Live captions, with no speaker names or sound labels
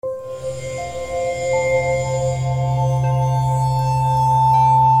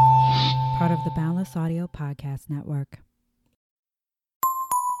Plus Audio Podcast Network.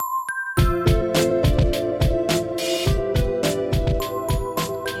 If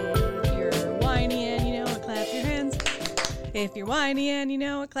you're whiny and you know it, clap your hands. If you're whiny and you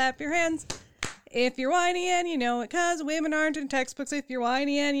know it, clap your hands. If you're whiny and you know it, cause women aren't in textbooks. If you're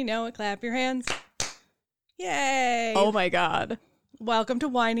whiny and you know it, clap your hands. Yay! Oh my God. Welcome to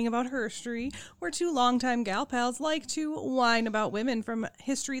Whining About Herstory, where two longtime gal pals like to whine about women from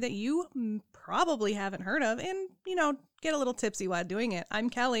history that you probably haven't heard of and, you know, get a little tipsy while doing it. I'm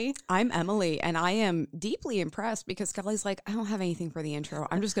Kelly. I'm Emily, and I am deeply impressed because Kelly's like, I don't have anything for the intro.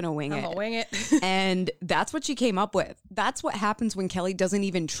 I'm just going to wing it. I'm going to wing it. And that's what she came up with. That's what happens when Kelly doesn't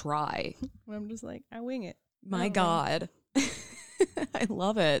even try. I'm just like, I wing it. My God. I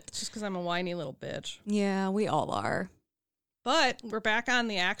love it. It's just because I'm a whiny little bitch. Yeah, we all are. But we're back on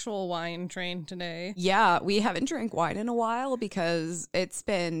the actual wine train today. Yeah, we haven't drank wine in a while because it's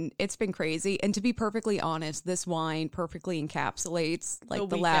been crazy. And to be perfectly honest, this wine perfectly encapsulates like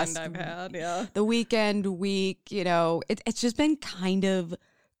the last I've had, yeah. The weekend week, you know, it's just been kind of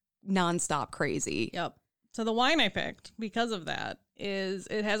nonstop crazy. Yep. So the wine I picked because of that is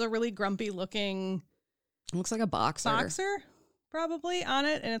it has a really grumpy looking It looks like a boxer. Probably on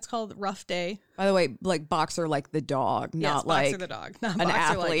it, and it's called Rough Day. By the way, like boxer like the dog, Yes, not Boxer like the dog, not an Boxer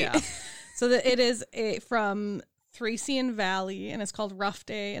athlete. Like, yeah. So it is from Thracian Valley, and it's called Rough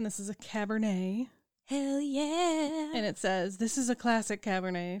Day, and this is a Cabernet. Hell yeah. And it says, this is a classic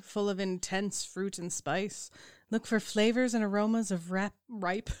Cabernet, full of intense fruit and spice. Look for flavors and aromas of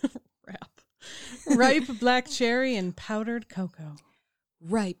ripe black cherry and powdered cocoa.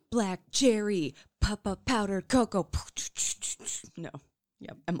 Ripe black cherry, powdered cocoa. No.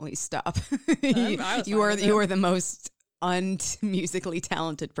 Yep. Emily, stop. I was you fine with are it. the most unmusically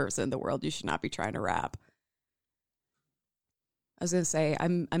talented person in the world. You should not be trying to rap. I was gonna say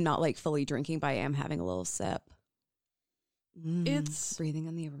I'm not like fully drinking, but I am having a little sip. It's breathing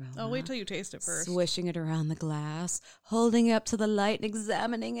in the aroma. Oh, wait till you taste it first. Swishing it around the glass, holding it up to the light and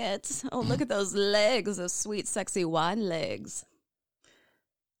examining it. Oh, look at those legs, those sweet, sexy wine legs.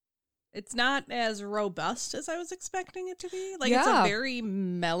 It's not as robust as I was expecting it to be. Like, Yeah. it's a very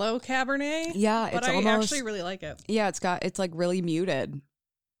mellow Cabernet. Yeah, but it's I almost, actually really like it. Yeah, it's like really muted,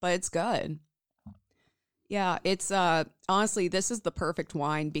 but it's good. Yeah, it's honestly, this is the perfect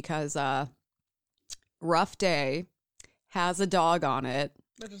wine because Rough Day has a dog on it.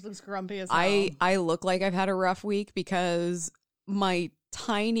 That just looks grumpy as hell. I look like I've had a rough week because my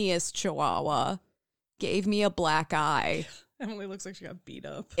tiniest chihuahua gave me a black eye. Emily looks like she got beat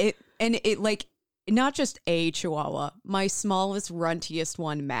up. It like not just a chihuahua, my smallest, runtiest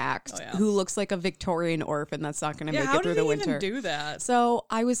one, Max, who looks like a Victorian orphan that's not going to make it through the winter. How did he even do that? So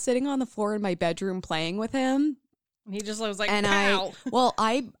I was sitting on the floor in my bedroom playing with him. And he just was like, and pow.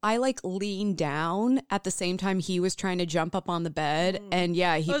 I like leaned down at the same time he was trying to jump up on the bed. And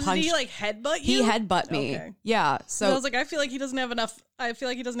yeah, he punched. Did he like headbutt you? He headbutt me. Okay. Yeah. So I was like, I feel like he doesn't have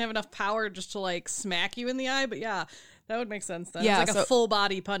enough power just to like smack you in the eye. But yeah, that would make sense then. Yeah, it's like a full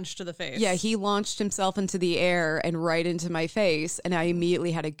body punch to the face. Yeah, he launched himself into the air and right into my face, and I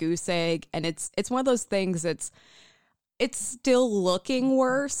immediately had a goose egg. And it's one of those things. It's still looking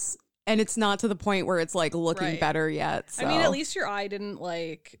worse, and it's not to the point where it's like looking better yet. So. I mean, at least your eye didn't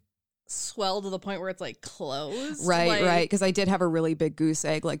like swell to the point where it's like closed. Right. Because I did have a really big goose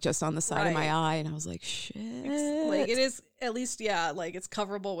egg like just on the side of my eye, and I was like, shit. Like it is at least, yeah, like it's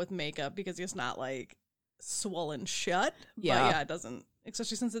coverable with makeup because it's not like swollen shut. Yeah. But yeah, it doesn't,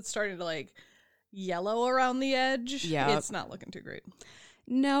 especially since it's starting to like yellow around the edge. Yeah. It's not looking too great.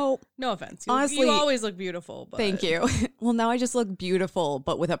 No offense. Honestly, you always look beautiful. But thank you. Well, now I just look beautiful,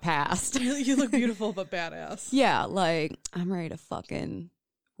 but with a past. You look beautiful, but badass. Yeah, like I'm ready to fucking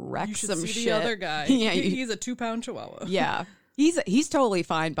wreck You should some see shit. the other guy. Yeah, he's a 2-pound chihuahua. Yeah. He's totally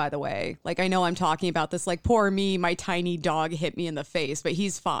fine, by the way. Like, I know I'm talking about this, like, poor me, my tiny dog hit me in the face, but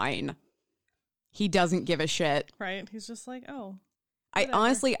he's fine. He doesn't give a shit. Right. He's just like, oh.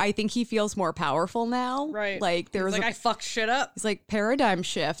 I think he feels more powerful now. Right. Like, I fucked shit up. It's like paradigm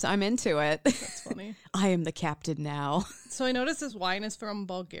shift. I'm into it. That's funny. I am the captain now. So I noticed this wine is from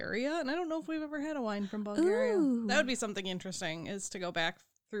Bulgaria, and I don't know if we've ever had a wine from Bulgaria. Ooh. That would be something interesting, is to go back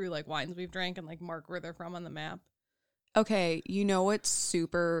through like wines we've drank and like mark where they're from on the map. Okay, you know what's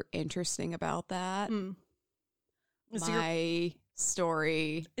super interesting about that? My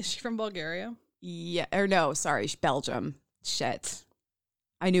story. Is she from Bulgaria? Yeah, or no, sorry, Belgium. Shit.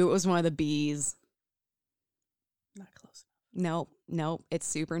 I knew it was one of the B's. Not close enough. Nope, it's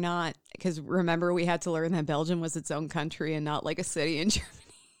super not. Because remember, we had to learn that Belgium was its own country and not like a city in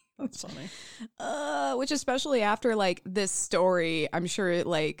Germany. That's funny. Which especially after like this story, I'm sure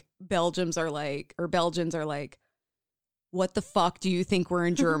like Belgians are like, what the fuck do you think we're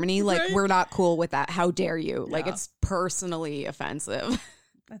in Germany? Like, Right? we're not cool with that. How dare you? Like, Yeah. it's personally offensive.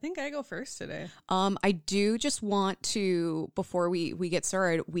 I think I go first today. I do just want to, before we get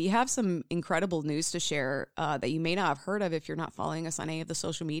started, we have some incredible news to share that you may not have heard of if you're not following us on any of the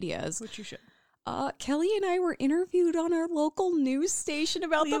social medias. Which you should. Kelly and I were interviewed on our local news station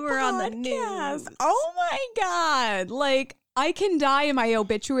about We the were podcast. on the news. Oh my God. Like, I can die and my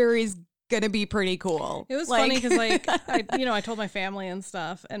obituary is going to be pretty cool. It was funny because, like, I told my family and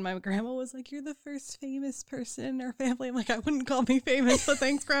stuff, and my grandma was like, "You're the first famous person in our family." I'm like, "I wouldn't call me famous, but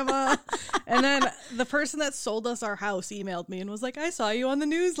thanks, Grandma." And then the person that sold us our house emailed me and was like, "I saw you on the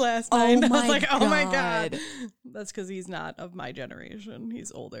news last night." Oh I my was like, "Oh my God. God." That's because he's not of my generation.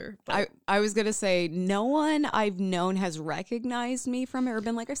 He's older. But I was going to say, no one I've known has recognized me from it or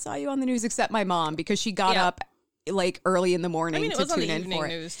been like, I saw you on the news, except my mom, because she got Yeah. up like early in the morning it to was on tune the in evening for it.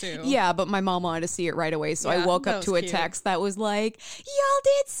 news too. Yeah, but my mom wanted to see it right away. So I Yeah, woke that up to was a cute. text that was like, y'all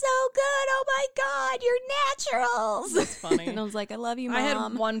did so good. Oh my God, you're naturals. That's funny. And I was like, I love you, Mom. I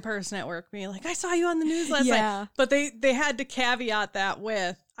had one person at work be like, "I saw you on the news last Yeah. night," but they had to caveat that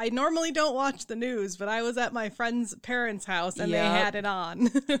with, "I normally don't watch the news, but I was at my friend's parents' house and they Yep. had it on."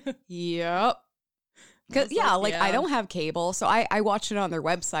 Yep. Cause was yeah, like, like I yeah. don't have cable, so I watched it on their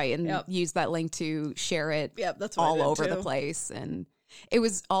website and Yep. used that link to share it Yep, that's what I all did, over the too. place. And it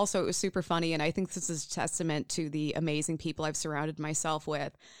was super funny. And I think this is a testament to the amazing people I've surrounded myself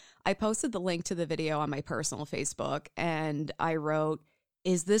with. I posted the link to the video on my personal Facebook and I wrote,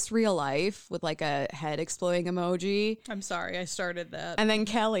 "Is this real life?" with like a head exploding emoji. I'm sorry, I started that. And then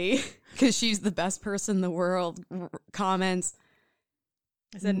Kelly, because she's the best person in the world, comments,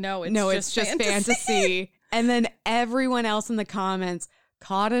 I said, "No, it's just fantasy." And then everyone else in the comments,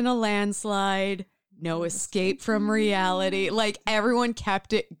 "Caught in a landslide, no escape from reality." Like everyone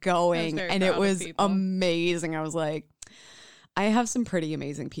kept it going very and proud it of was people. amazing. I was like, I have some pretty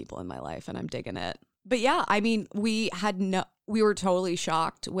amazing people in my life and I'm digging it. But yeah, I mean, we were totally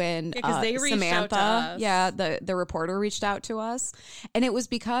shocked when Yeah, 'cause they reached Samantha, out to us. the reporter reached out to us. And it was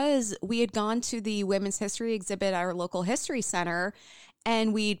because we had gone to the Women's History exhibit at our local history center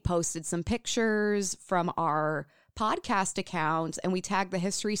and we'd posted some pictures from our podcast account and we tagged the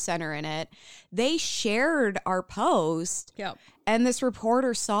History Center in it. They shared our post Yep. and this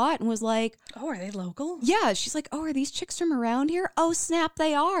reporter saw it and was like, Oh, are they local? yeah, she's like, "Oh, are these chicks from around here? Oh, snap,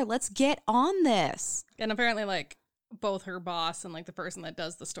 they are. Let's get on this." And apparently, like, both her boss and like the person that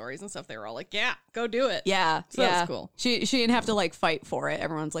does the stories and stuff, they were all like, "Yeah, go do it." Yeah, So yeah. that was cool. She didn't have to like fight for it.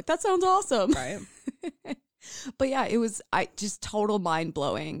 Everyone's like, "That sounds awesome." Right. But yeah, it was just total mind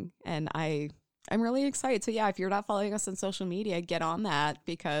blowing, and I'm really excited. So yeah, if you're not following us on social media, get on that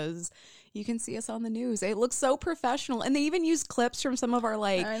because you can see us on the news. It looks so professional, and they even use clips from some of our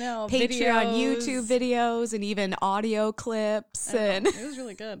like I know, Patreon, videos. YouTube videos, and even audio clips and. It was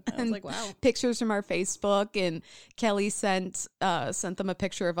really good. I was like, "Wow." Pictures from our Facebook, and Kelly sent them a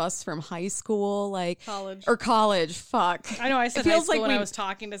picture of us from high school, like college. Fuck, I know. I said It high feels school like when I we- was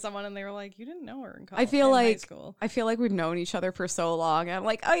talking to someone, and they were like, "You didn't know her in college." I feel in high like school. we've known each other for so long. I'm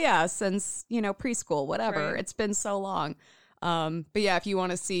like, oh yeah, since preschool, whatever. Right. It's been so long. But yeah, if you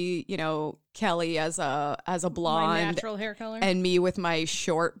want to see, Kelly as a My blonde natural hair color. and me with my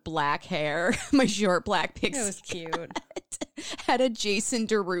short black hair, my short black It pixie was cute. at a Jason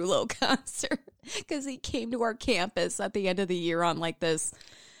Derulo concert because he came to our campus at the end of the year on like this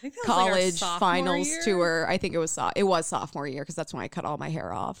I think that was, like, our college sophomore finals year. tour. I think it was sophomore year because that's when I cut all my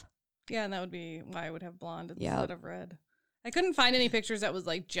hair off. Yeah, and that would be why I would have blonde Yep. instead of red. I couldn't find any pictures that was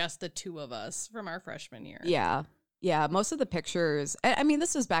like just the two of us from our freshman year. Yeah. Yeah, most of the pictures, I mean,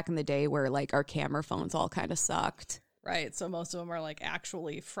 this was back in the day where like our camera phones all kind of sucked. Right. So most of them are like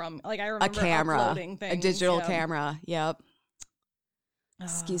actually from, like, I remember A camera, uploading a things. digital yeah. camera. Yep.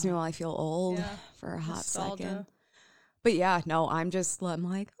 Excuse me while I feel old yeah. for a hot Nostalgia. second. But yeah, no, I'm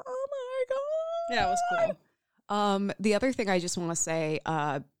like, oh my God. Yeah, it was cool. The other thing I just want to say,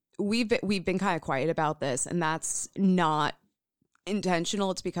 we've been kind of quiet about this, and that's not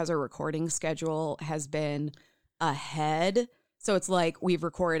intentional. It's because our recording schedule has been ahead. So it's like we've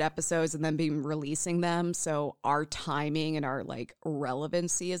recorded episodes and then been releasing them. So our timing and our like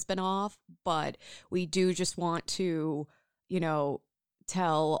relevancy has been off. But we do just want to,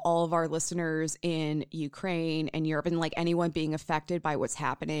 tell all of our listeners in Ukraine and Europe and like anyone being affected by what's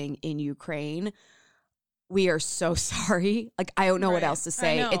happening in Ukraine. We are so sorry. Like, I don't know what Right. else to I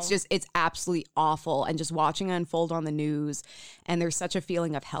say. know. It's absolutely awful. And just watching it unfold on the news, and there's such a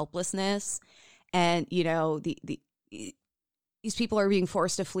feeling of helplessness. And, these people are being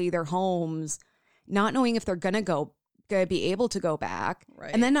forced to flee their homes, not knowing if they're gonna be able to go back,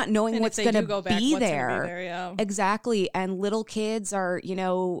 right. and then not knowing and what's gonna be there. Yeah. Exactly. And little kids are,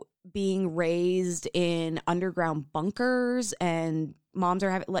 being raised in underground bunkers, and moms are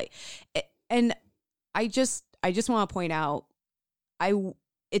having and I just want to point out,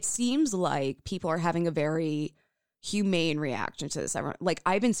 it seems like people are having a very humane reaction to this. Like,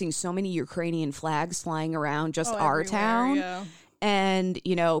 I've been seeing so many Ukrainian flags flying around just our town. Yeah. And,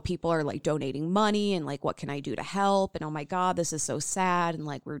 people are like donating money and like, what can I do to help? And oh my God, this is so sad. And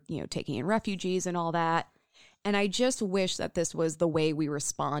like, we're, taking in refugees and all that. And I just wish that this was the way we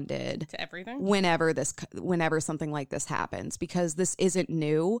responded to everything whenever something like this happens, because this isn't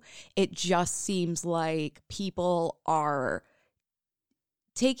new. It just seems like people are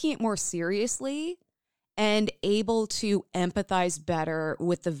taking it more seriously and able to empathize better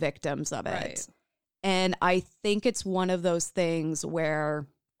with the victims of it. Right. And I think it's one of those things where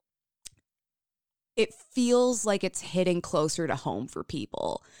it feels like it's hitting closer to home for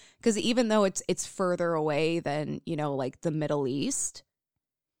people. Because even though it's further away than, like the Middle East,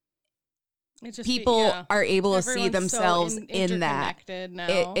 people are able to see themselves in that.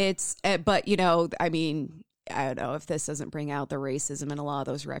 Now. But, I mean, I don't know if this doesn't bring out the racism in a lot of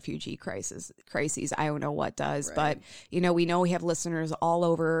those refugee crises. I don't know what does. Right. But, we know we have listeners all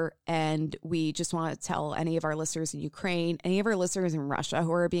over, and we just want to tell any of our listeners in Ukraine, any of our listeners in Russia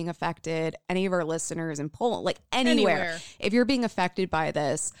who are being affected, any of our listeners in Poland, like anywhere. If you're being affected by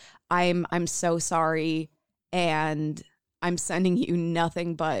this, I'm so sorry, and I'm sending you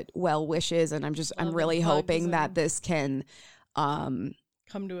nothing but well wishes, and I'm really hoping that this can come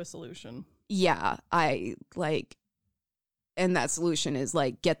to a solution. Yeah, and that solution is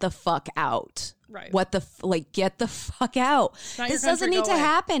like, get the fuck out. Right. Get the fuck out. This doesn't need to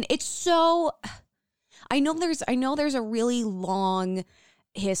happen. It's so, I know there's a really long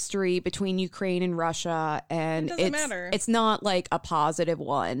history between Ukraine and Russia, and it doesn't matter. It's not like a positive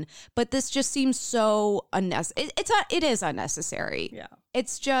one, but this just seems so unnecessary. It is unnecessary. Yeah.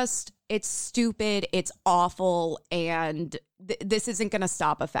 It's stupid. It's awful. And this isn't going to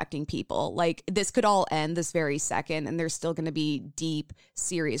stop affecting people. Like, this could all end this very second, and there's still going to be deep,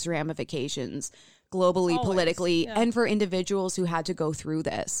 serious ramifications globally, politically, and for individuals who had to go through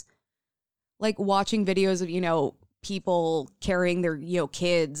this. Like, watching videos of, people carrying their,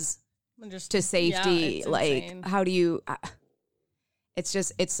 kids to safety. Like, insane. How do you... it's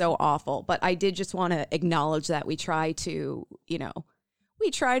so awful. But I did just want to acknowledge that we try to, we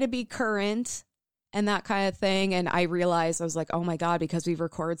try to be current and that kind of thing. And I realized, I was like, oh my God, because we've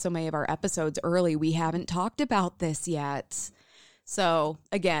recorded so many of our episodes early, we haven't talked about this yet. So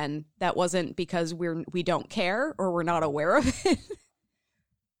again, that wasn't because we don't care or we're not aware of it.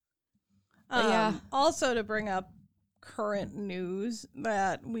 Yeah. Also, to bring up current news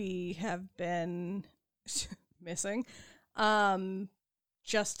that we have been missing,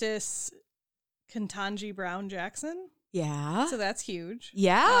 Justice Ketanji Brown Jackson. Yeah. So that's huge.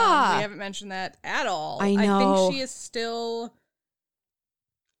 Yeah. We haven't mentioned that at all. I know. I think she is still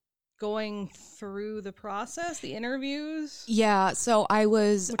going through the process, the interviews. Yeah. So I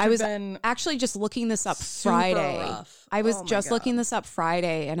was actually just looking this up Friday. Rough. I was just looking this up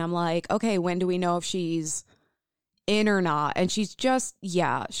Friday, and I'm like, okay, when do we know if she's in or not? And she's just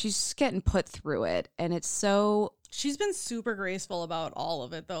getting put through it. And it's so... She's been super graceful about all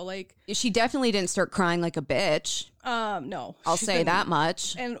of it, though. Like, she definitely didn't start crying like a bitch. No. I'll say that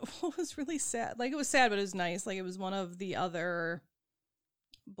much. And what was really sad, like, it was sad, but it was nice. Like, it was one of the other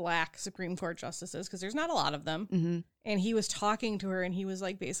Black Supreme Court justices, because there's not a lot of them. Mm-hmm. And he was talking to her, and he was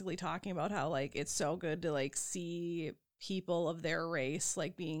like basically talking about how like it's so good to like see people of their race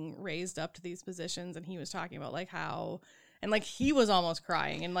like being raised up to these positions. And he was talking about like how, and like he was almost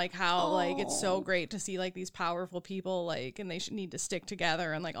crying, and like how like it's so great to see like these powerful people like, and they should need to stick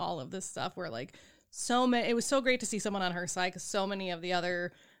together, and like all of this stuff where like it was so great to see someone on her side, because so many of the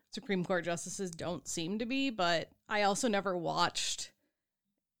other Supreme Court justices don't seem to be. But I also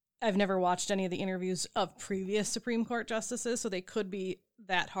I've never watched any of the interviews of previous Supreme Court justices, so they could be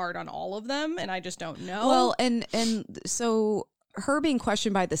that hard on all of them, and I just don't know. Well, and so her being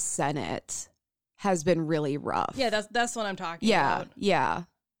questioned by the Senate has been really rough. Yeah, that's what I'm talking about. Yeah.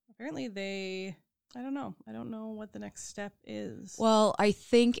 Apparently I don't know. I don't know what the next step is. Well, I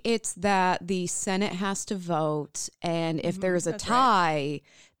think it's that the Senate has to vote, and if there's a tie,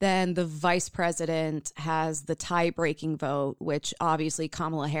 then the vice president has the tie-breaking vote, which obviously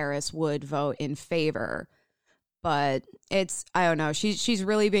Kamala Harris would vote in favor But I don't know. She's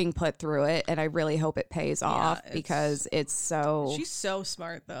really being put through it, and I really hope it pays off because it's so. She's so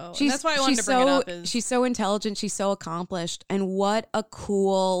smart, though. And that's why I wanted to bring it up. She's so intelligent. She's so accomplished, and what a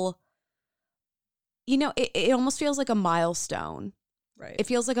cool. It almost feels like a milestone. Right. It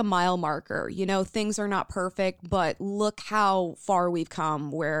feels like a mile marker. Things are not perfect, but look how far we've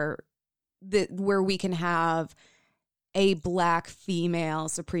come where we can have a Black female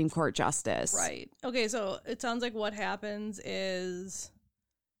Supreme Court justice. Right. Okay, so it sounds like what happens is,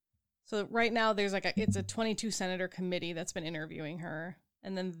 so right now there's it's a 22 senator committee that's been interviewing her,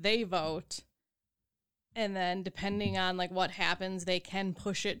 and then they vote, and then depending on what happens, they can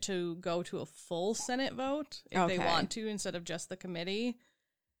push it to go to a full Senate vote if they want to, instead of just the committee.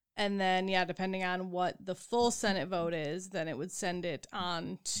 And then, depending on what the full Senate vote is, then it would send it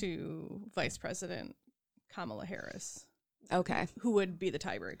on to Vice President Kamala Harris. Okay. Who would be the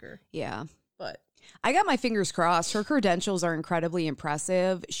tiebreaker. Yeah. But I got my fingers crossed. Her credentials are incredibly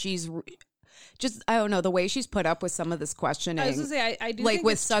impressive. She's just, I don't know, the way she's put up with some of this questioning. I was going to say, I do think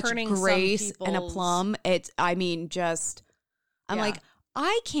with it's such grace and aplomb. I'm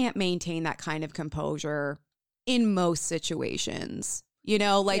I can't maintain that kind of composure in most situations.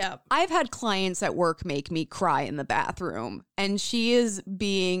 I've had clients at work make me cry in the bathroom, and she is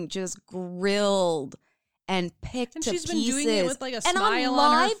being just grilled and picked to pieces. And she's been doing it with a smile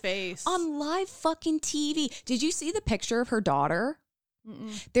on her face. On live fucking TV. Did you see the picture of her daughter?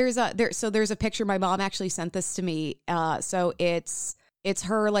 Mm-mm. There's a picture. My mom actually sent this to me. So it's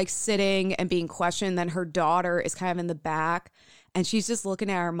her sitting and being questioned. Then her daughter is kind of in the back, and she's just looking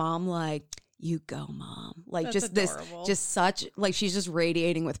at her mom like, "You go, mom." That's just adorable. such she's just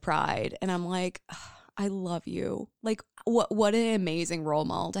radiating with pride. And I'm like, I love you. What an amazing role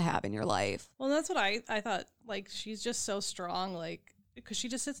model to have in your life. Well, that's what I thought. She's just so strong, because she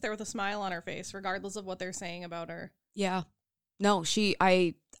just sits there with a smile on her face, regardless of what they're saying about her. Yeah. No,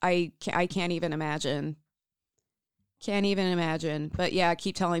 I can't even imagine. Can't even imagine. But yeah,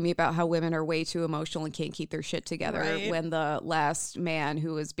 keep telling me about how women are way too emotional and can't keep their shit together. Right. When the last man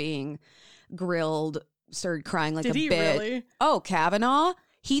who was being grilled started crying like Did a he bitch. Really? Oh, Kavanaugh?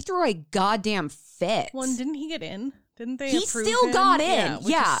 He threw a goddamn fit. Well, and didn't he get in? Didn't they? He approve still him? got in.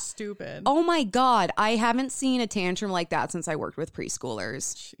 Which is stupid. Oh my God. I haven't seen a tantrum like that since I worked with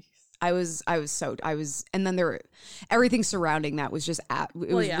preschoolers. Jeez. And then everything surrounding that was just,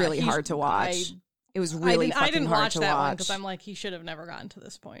 really hard to watch. It was really fucking hard to watch. I didn't watch that one because I'm he should have never gotten to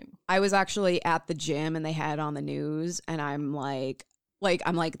this point. I was actually at the gym and they had it on the news, and I'm like,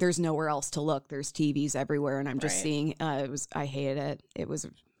 there's nowhere else to look. There's TVs everywhere, and I'm just seeing. I hated it. It was,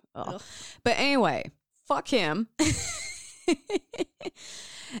 but anyway, fuck him.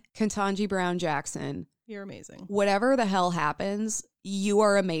 Ketanji Brown Jackson, you're amazing. Whatever the hell happens, you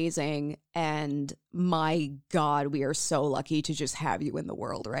are amazing, and my God, we are so lucky to just have you in the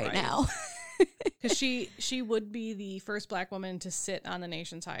world right now. Because she would be the first Black woman to sit on the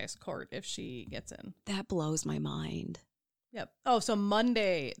nation's highest court if she gets in. That blows my mind. Yep. Oh, so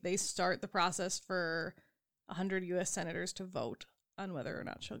Monday they start the process for 100 U.S. senators to vote on whether or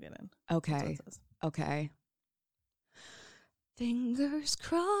not she'll get in. Okay. Okay. Fingers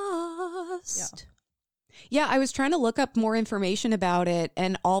crossed. Yeah, I was trying to look up more information about it,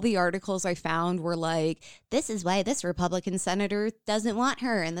 and all the articles I found were like, this is why this Republican senator doesn't want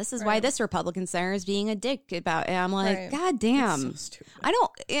her, and this is why this Republican senator is being a dick about it. And I'm like, God damn. So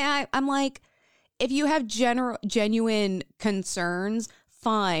stupid. I'm like, if you have genuine concerns,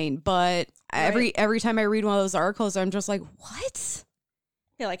 fine, but every time I read one of those articles, I'm just like, what?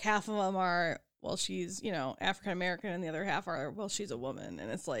 Yeah, half of them are, well, she's, African American, and the other half are, well, she's a woman.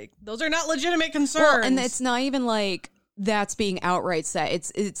 And it's those are not legitimate concerns. Well, and it's not even that's being outright said.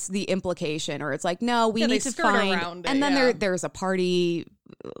 It's the implication, or it's no, we need to find around it, and then there's a party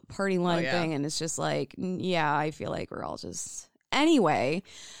line thing, and it's just I feel like we're all just anyway.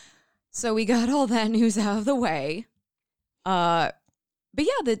 So we got all that news out of the way. But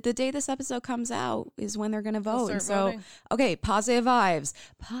yeah, the day this episode comes out is when they're going to vote. And so, voting. Okay, positive vibes.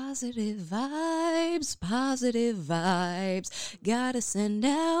 Positive vibes, positive vibes. Gotta send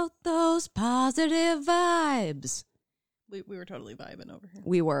out those positive vibes. We were totally vibing over here.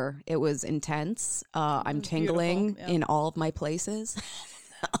 We were. It was intense. I'm tingling in all of my places.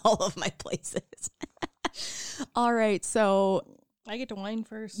 All of my places. All right, so... I get to whine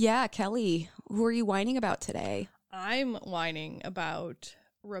first. Yeah, Kelly, who are you whining about today? I'm whining about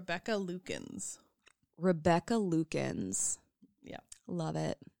Rebecca Lukens. Rebecca Lukens. Yeah. Love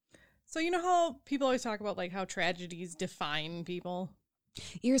it. So you know how people always talk about how tragedies define people?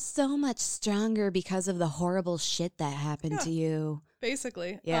 You're so much stronger because of the horrible shit that happened to you.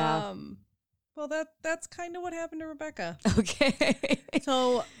 Basically. Yeah. Well, that's kind of what happened to Rebecca. Okay.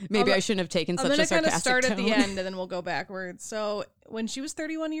 So maybe I shouldn't have taken such a sarcastic I'm going to start tone. at the end and then we'll go backwards. So when she was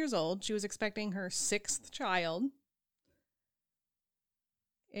 31 years old, she was expecting her 6th child.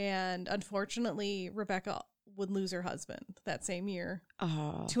 And unfortunately, Rebecca would lose her husband that same year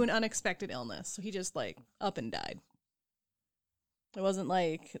to an unexpected illness. So he just like up and died. It wasn't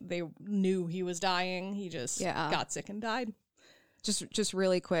like they knew he was dying. He just got sick and died. Just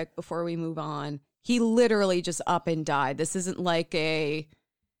really quick before we move on. He literally just up and died. This isn't like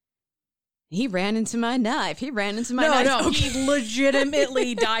he ran into my knife. He ran into my knife. No, he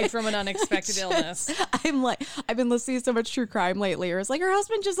legitimately died from an unexpected illness. I'm like, I've been listening to so much true crime lately. It was like her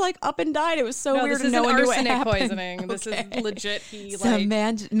husband just like up and died. It was so weird. This is no one knew what arsenic happened. poisoning. Okay. This is legit. He Some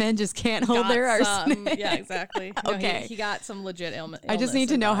men just can't hold their arsenic. Yeah, exactly. No, Okay. he got some legit illness. I just need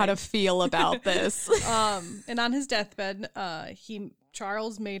to know how to feel about this. And on his deathbed,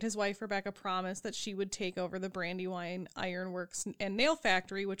 Charles made his wife Rebecca promise that she would take over the Brandywine Ironworks and Nail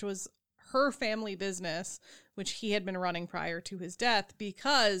Factory, which was her family business, which he had been running prior to his death,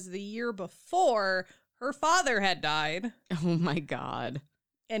 because the year before her father had died. Oh my God.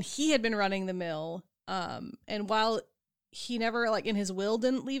 And he had been running the mill. And while he never, like, in his will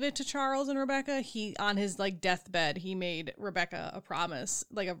didn't leave it to Charles and Rebecca, he, on his like deathbed, he made Rebecca a promise,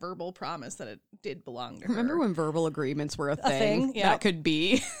 like a verbal promise that it did belong to her. Remember when verbal agreements were a thing? Yeah. That could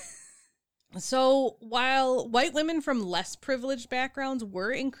be. So while white women from less privileged backgrounds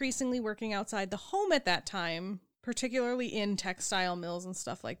were increasingly working outside the home at that time, particularly in textile mills and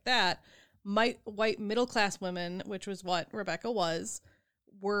stuff like that, white middle-class women, which was what Rebecca was,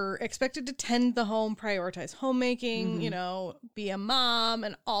 were expected to tend the home, prioritize homemaking, be a mom,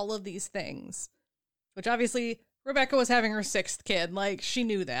 and all of these things. Which obviously Rebecca was having her 6th kid. Like, she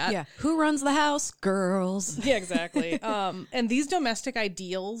knew that. Yeah. Who runs the house? Girls. Yeah, exactly. And these domestic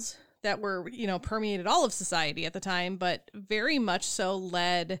ideals that were, permeated all of society at the time, but very much so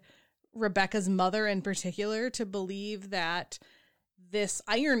led Rebecca's mother in particular to believe that this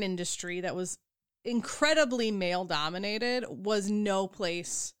iron industry that was incredibly male dominated was no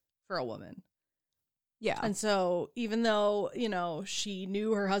place for a woman. Yeah. And so even though, she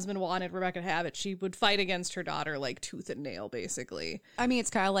knew her husband wanted Rebecca to have it, she would fight against her daughter like tooth and nail, basically. I mean,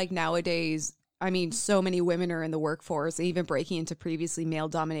 it's kind of like nowadays, so many women are in the workforce, even breaking into previously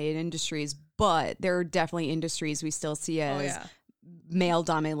male-dominated industries, but there are definitely industries we still see as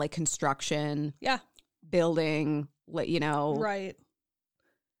male-dominated, like construction, building, right,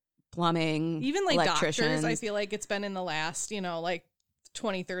 plumbing, even like electricians. doctors. I feel like it's been in the last,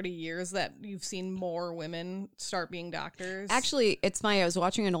 20, 30 years that you've seen more women start being doctors. Actually, it's funny. I was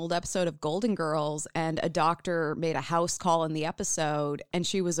watching an old episode of Golden Girls, and a doctor made a house call in the episode, and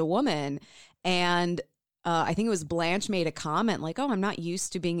she was a woman. And I think it was Blanche made a comment like, "Oh, I'm not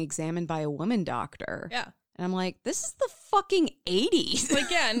used to being examined by a woman doctor." Yeah. And I'm like, this is the fucking 80s.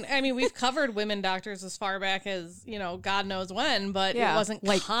 Again, we've covered women doctors as far back as, God knows when, but it wasn't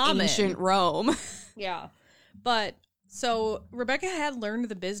like common. Ancient Rome. Yeah. But so Rebecca had learned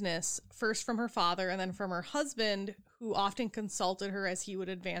the business first from her father and then from her husband, who often consulted her as he would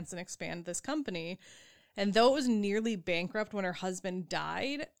advance and expand this company. And though it was nearly bankrupt when her husband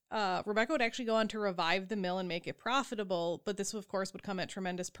died, Rebecca would actually go on to revive the mill and make it profitable. But this, of course, would come at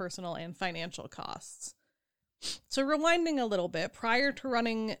tremendous personal and financial costs. So rewinding a little bit, prior to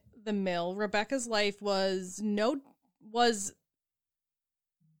running the mill, Rebecca's life was no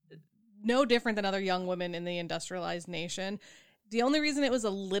different than other young women in the industrialized nation. The only reason it was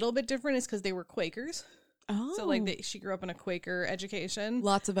a little bit different is because they were Quakers. Oh. So she grew up in a Quaker education.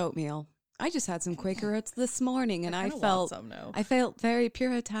 Lots of oatmeal. I just had some Quaker oats this morning, and I felt very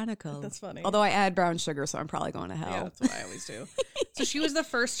puritanical. That's funny. Although I add brown sugar, so I'm probably going to hell. Yeah, that's what I always do. So she was the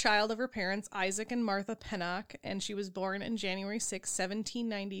first child of her parents, Isaac and Martha Pennock, and she was born on January 6,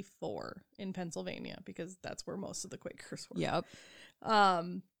 1794 in Pennsylvania, because that's where most of the Quakers were. Yep.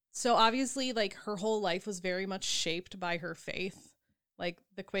 So obviously, her whole life was very much shaped by her faith.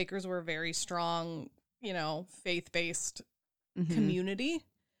 The Quakers were a very strong, faith-based community.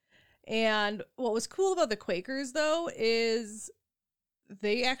 And what was cool about the Quakers, though, is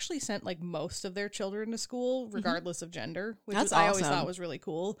they actually sent most of their children to school, regardless of gender, which I always thought was really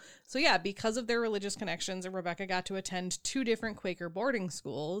cool. So yeah, because of their religious connections, Rebecca got to attend 2 different Quaker boarding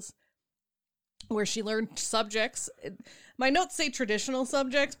schools where she learned subjects. My notes say traditional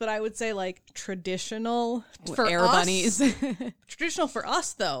subjects, but I would say traditional for air us. Bunnies. Traditional for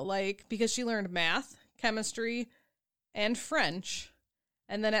us, though, because she learned math, chemistry, and French.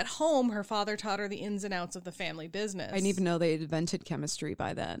 And then at home, her father taught her the ins and outs of the family business. I didn't even know they had invented chemistry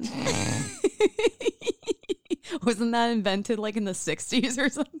by then. Wasn't that invented like in the 60s or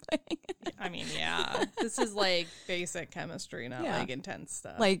something? I mean, yeah. This is like basic chemistry, not like intense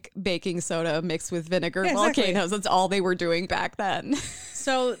stuff. Like baking soda mixed with vinegar exactly. volcanoes. That's all they were doing back then.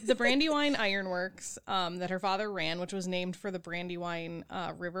 So the Brandywine Iron Works that her father ran, which was named for the Brandywine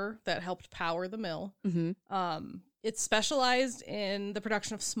River that helped power the mill, it specialized in the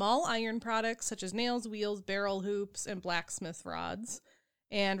production of small iron products such as nails, wheels, barrel hoops, and blacksmith rods.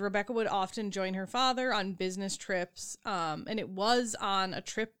 And Rebecca would often join her father on business trips. And it was on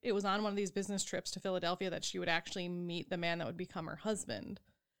one of these business trips to Philadelphia that she would actually meet the man that would become her husband.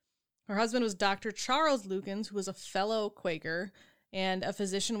 Her husband was Dr. Charles Lukens, who was a fellow Quaker and a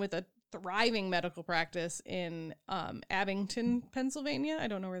physician with a thriving medical practice in Abington, Pennsylvania. I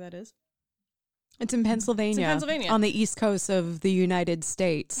don't know where that is. It's in Pennsylvania. On the east coast of the United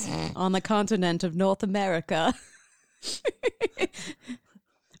States, on the continent of North America.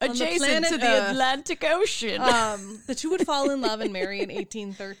 Adjacent to the Atlantic Ocean. The two would fall in love and marry in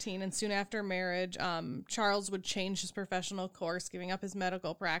 1813, and soon after marriage, Charles would change his professional course, giving up his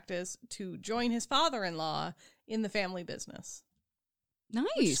medical practice to join his father-in-law in the family business. Nice.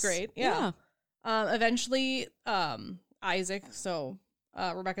 Which is great, yeah. Eventually, Isaac, so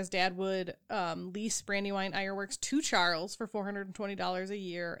Rebecca's dad, would lease Brandywine Iron Works to Charles for $420 a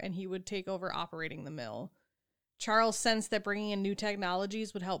year, and he would take over operating the mill. Charles sensed that bringing in new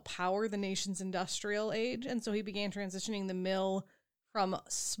technologies would help power the nation's industrial age, and so he began transitioning the mill from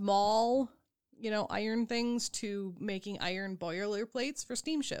small, iron things to making iron boiler plates for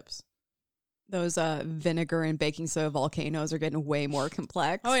steamships. Those vinegar and baking soda volcanoes are getting way more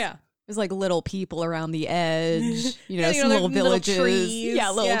complex. Oh, yeah. There's like little people around the edge, Yeah, some little villages. Little trees. Yeah,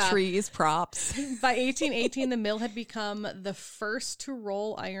 little trees, props. By 1818, the mill had become the first to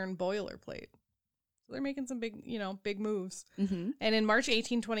roll iron boiler plate. They're making some big moves. Mm-hmm. And in March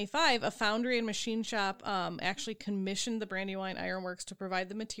 1825, a foundry and machine shop actually commissioned the Brandywine Iron Works to provide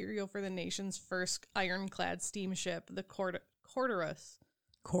the material for the nation's first ironclad steamship, the Codorus.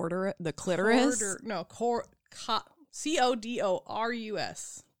 The clitoris? Codorus.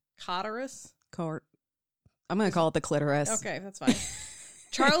 Codorus? I'm going to call it the clitoris. Okay, that's fine.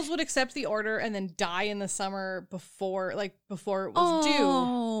 Charles would accept the order and then die in the summer before it was due.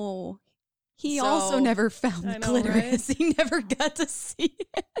 Oh, he also never found the clitoris. Right? He never got to see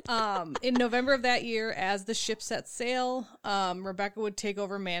it. In November of that year, as the ship set sail, Rebecca would take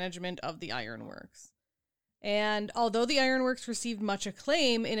over management of the ironworks. And although the ironworks received much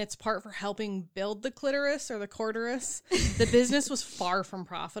acclaim in its part for helping build the clitoris or the corduris, the business was far from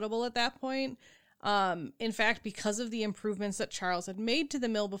profitable at that point. In fact, because of the improvements that Charles had made to the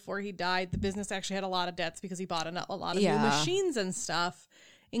mill before he died, the business actually had a lot of debts because he bought a lot of new machines and stuff,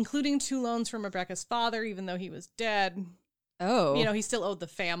 including 2 loans from Rebecca's father, even though he was dead. Oh. He still owed the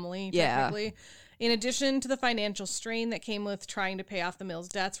family, technically. Yeah. In addition to the financial strain that came with trying to pay off the mill's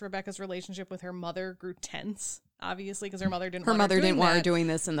debts, Rebecca's relationship with her mother grew tense, obviously, because her mother didn't want her doing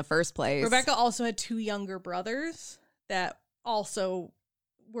this in the first place. Rebecca also had 2 younger brothers that also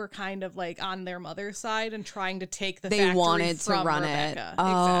were kind of like on their mother's side and trying to take the factory wanted to from run Rebecca. It.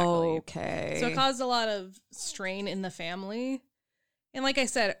 Oh, exactly. Okay. So it caused a lot of strain in the family. And like I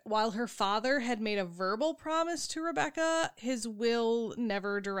said, while her father had made a verbal promise to Rebecca, his will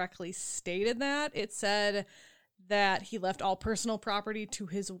never directly stated that. It said that he left all personal property to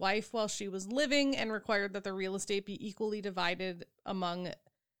his wife while she was living and required that the real estate be equally divided among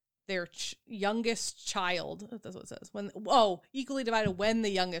their youngest child. That's what it says. Equally divided when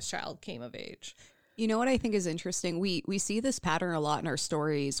the youngest child came of age. You know what I think is interesting? We see this pattern a lot in our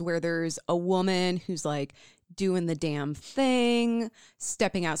stories where there's a woman who's like doing the damn thing,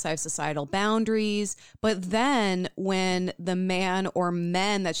 stepping outside of societal boundaries. But then when the man or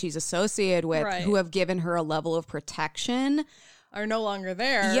men that she's associated with who have given her a level of protection are no longer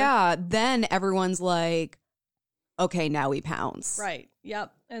there. Yeah. Then everyone's like, okay, now we pounce. Right.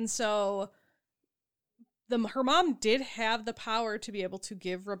 Yep. And so her mom did have the power to be able to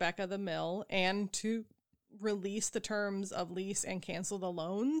give Rebecca the mill and to release the terms of lease and cancel the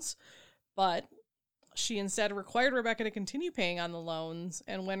loans. But she instead required Rebecca to continue paying on the loans,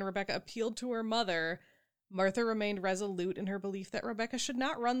 and when Rebecca appealed to her mother, Martha remained resolute in her belief that Rebecca should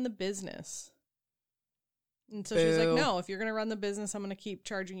not run the business. And so she was like, no, if you're going to run the business, I'm going to keep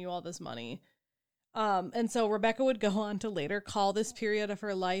charging you all this money. And so Rebecca would go on to later call this period of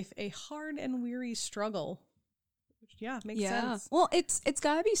her life a hard and weary struggle. Which, makes sense. Well, it's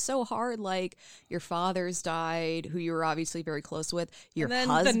got to be so hard. Like, your father's died, who you were obviously very close with. Your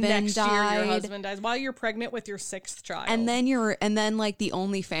husband the next died. Year, your husband dies while you're pregnant with your 6th child. And then like the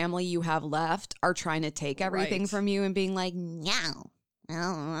only family you have left are trying to take everything from you and being like, no, I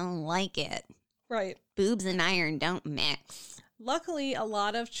don't like it. Right. Boobs and iron don't mix. Luckily, a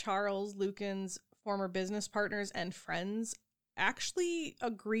lot of Charles Lukens' former business partners and friends actually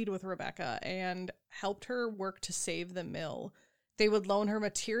agreed with Rebecca and helped her work to save the mill. They would loan her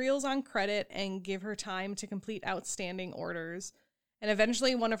materials on credit and give her time to complete outstanding orders. And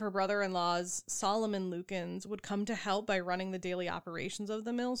eventually one of her brother-in-laws, Solomon Lukens, would come to help by running the daily operations of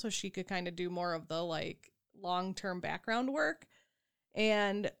the mill so she could kind of do more of the like long-term background work.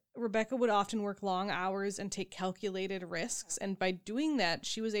 And Rebecca would often work long hours and take calculated risks. And by doing that,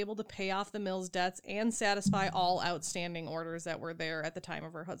 she was able to pay off the mill's debts and satisfy all outstanding orders that were there at the time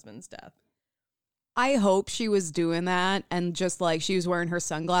of her husband's death. I hope she was doing that and just like she was wearing her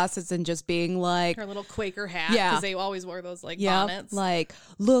sunglasses and just being like her little Quaker hat. Yeah. Because they always wore those like bonnets. Like,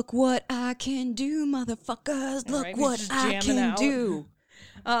 look what I can do, motherfuckers. Look right, what I can do.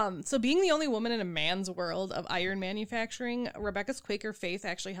 So being the only woman in a man's world of iron manufacturing, Rebecca's Quaker faith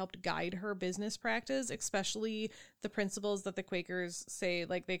actually helped guide her business practice, especially the principles that the Quakers say,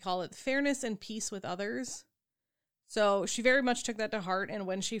 like they call it fairness and peace with others. So she very much took that to heart, and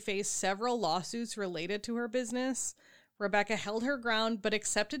when she faced several lawsuits related to her business, Rebecca held her ground but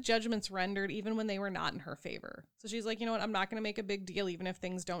accepted judgments rendered even when they were not in her favor. So she's like, you know what, I'm not going to make a big deal even if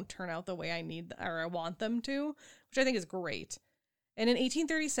things don't turn out the way I need or I want them to, which I think is great. And in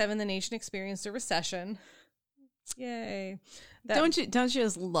 1837, the nation experienced a recession. Yay. Don't you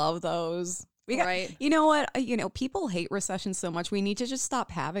just love those? Right. You know what? People hate recessions so much. We need to just stop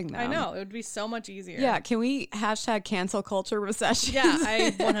having them. I know. It would be so much easier. Yeah. Can we hashtag cancel culture recession? Yeah,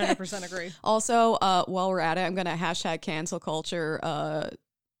 I 100% agree. Also, while we're at it, I'm going to hashtag cancel culture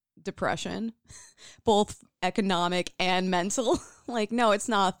depression, both economic and mental. Like, no, it's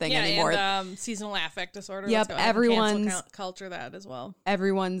not a thing anymore. And seasonal affect disorder. Yep. Everyone's cancel culture that as well.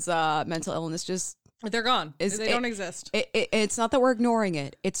 Everyone's mental illness just... They're gone. They don't exist. It's not that we're ignoring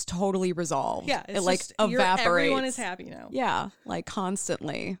it. It's totally resolved. Yeah. It like evaporates. Everyone is happy now. Yeah. Like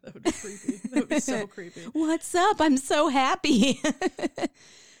constantly. That would be creepy. That would be so creepy. What's up? I'm so happy.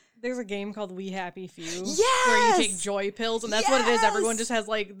 There's a game called We Happy Few. Yes! Where you take joy pills, and that's what it is. Everyone just has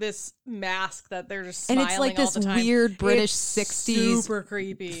like this mask that they're just smiling all the time. And it's like this weird British 60s super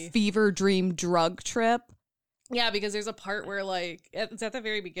creepy fever dream drug trip. Yeah, because there's a part where like it's at the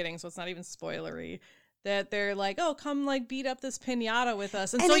very beginning, so it's not even spoilery, that they're like, "Oh, come like beat up this piñata with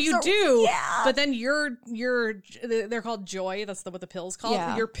us," and so you do. Yeah. But then they're called Joy. That's what the pill's called.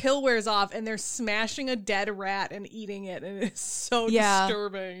 Yeah. Your pill wears off, and they're smashing a dead rat and eating it, and it's so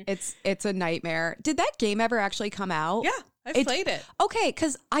disturbing. It's a nightmare. Did that game ever actually come out? Yeah. I've played it. Okay,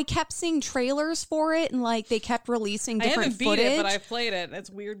 because I kept seeing trailers for it and like they kept releasing different footage. I haven't beat it, but I've played it.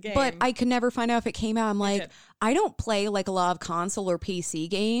 It's a weird game. But I could never find out if it came out. I'm like, I don't play like a lot of console or PC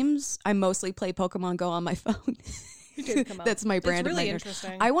games. I mostly play Pokemon Go on my phone. It did come out. That's my brand. It's really of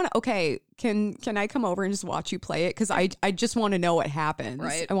interesting. I want to. Okay, can I come over and just watch you play it? Because I just want to know what happens.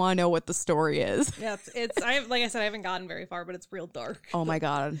 Right. I want to know what the story is. Yeah, it's. Like I said, I haven't gotten very far, but it's real dark. Oh my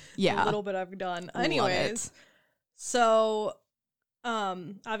god. Yeah. A little bit I've done. Anyways, so.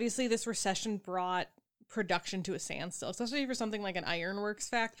 Obviously this recession brought production to a standstill, especially for something like an ironworks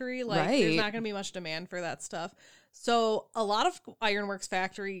factory. Like there's not going to be much demand for that stuff. So a lot of ironworks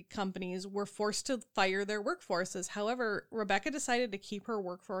factory companies were forced to fire their workforces. However, Rebecca decided to keep her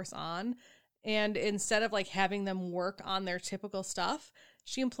workforce on, and instead of like having them work on their typical stuff,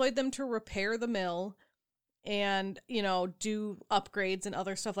 she employed them to repair the mill and, do upgrades and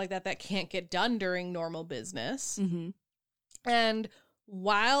other stuff like that can't get done during normal business. Mm-hmm. And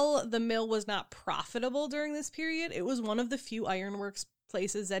while the mill was not profitable during this period, it was one of the few ironworks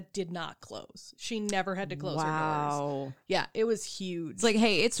places that did not close. She never had to close her doors. Yeah, it was huge. It's like,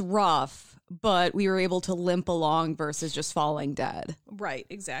 hey, it's rough, but we were able to limp along versus just falling dead. Right,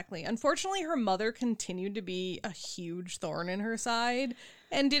 exactly. Unfortunately, her mother continued to be a huge thorn in her side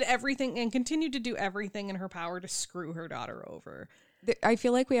and did everything and continued to do everything in her power to screw her daughter over. I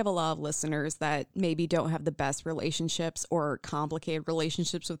feel like we have a lot of listeners that maybe don't have the best relationships or complicated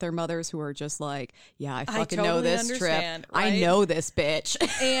relationships with their mothers who are just like, yeah, I fucking totally know this understand, trip. right? I know this bitch.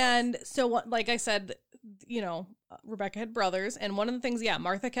 And so, like I said, Rebecca had brothers. And one of the things,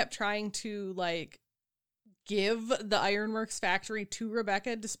 Martha kept trying to like give the ironworks factory to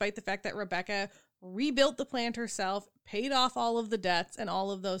Rebecca, despite the fact that Rebecca rebuilt the plant herself, paid off all of the debts and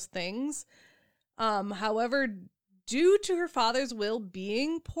all of those things. However, due to her father's will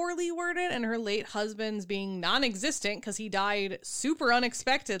being poorly worded and her late husband's being non-existent because he died super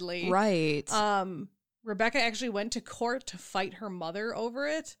unexpectedly. Right. Rebecca actually went to court to fight her mother over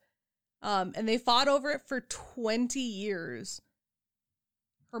it. And they fought over it for 20 years.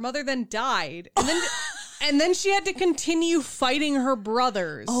 Her mother then died. And then And then she had to continue fighting her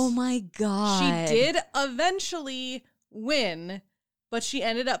brothers. Oh my God. She did eventually win, but she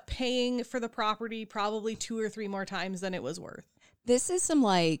ended up paying for the property probably 2 or 3 more times than it was worth. This is some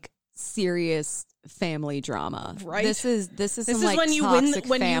like serious family drama, right? This is some like when you toxic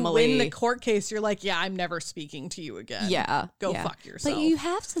win family. you win the court case. You're like, yeah, I'm never speaking to you again. Yeah, go fuck yourself. But you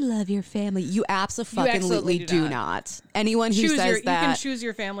have to love your family. You absolutely do not. Anyone who says that you can choose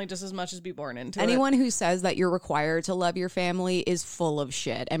your family just as much as be born into anyone it. who says that you're required to love your family is full of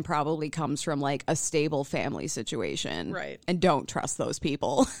shit and probably comes from like a stable family situation, right? And don't trust those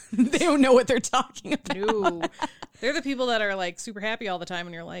people. They don't know what they're talking about. No, they're the people that are like super happy all the time,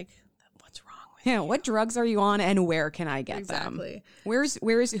 and you're like, what's wrong with Yeah, what drugs are you on and where can I get them?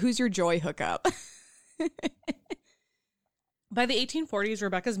 Who's your joy hookup? By the 1840s,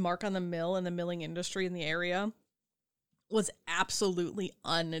 Rebecca's mark on the mill and the milling industry in the area was absolutely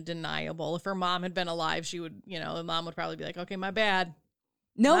undeniable. If her mom had been alive, she would, the mom would probably be like, okay, my bad.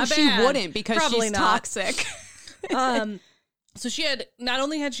 No, she wouldn't because Probably she's not. toxic. So not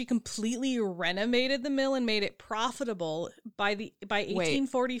only had she completely renovated the mill and made it profitable by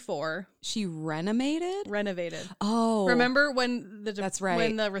 1844. She renovated? Oh. Remember when that's right.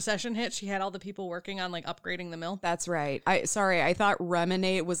 when the recession hit, she had all the people working on like upgrading the mill? That's right. I thought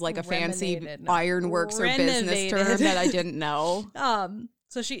reminate was like a fancy ironworks or Renovated. business term that I didn't know.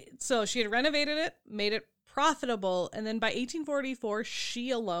 So she had renovated it, made it profitable, and then by 1844,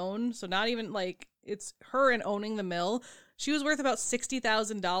 she alone, so not even like it's her and owning the mill, she was worth about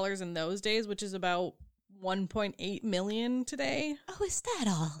 $60,000 in those days, which is about 1.8 million today. Oh, is that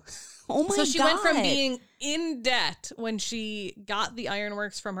all? Oh my God. So she went from being in debt when she got the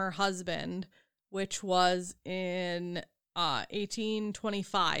ironworks from her husband, which was in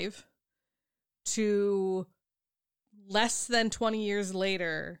 1825, to less than 20 years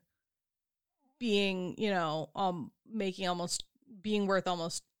later being, being worth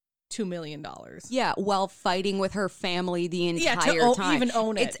almost $2 million. Yeah, while fighting with her family the entire time. Even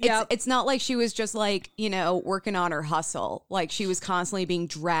own it. It's not like she was just like, working on her hustle. Like she was constantly being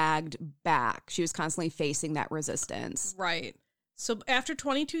dragged back. She was constantly facing that resistance. Right. So after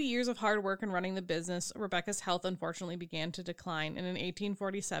 22 years of hard work and running the business, Rebecca's health unfortunately began to decline. And in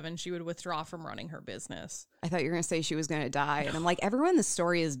 1847, she would withdraw from running her business. I thought you were going to say she was going to die. And I'm like, everyone in the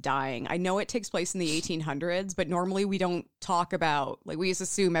story is dying. I know it takes place in the 1800s, but normally we don't talk about, like, we just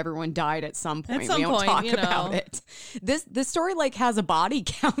assume everyone died at some point. We don't talk about it. This story, like, has a body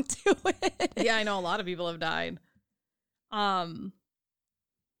count to it. Yeah, I know a lot of people have died.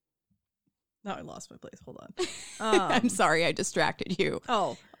 Now I lost my place. Hold on. I'm sorry, I distracted you.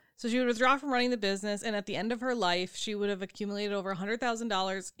 Oh, so she would withdraw from running the business, and at the end of her life, she would have accumulated over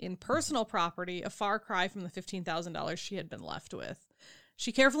 $100,000 in personal property, a far cry from the $15,000 she had been left with.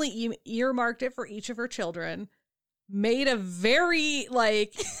 She carefully earmarked it for each of her children, made a very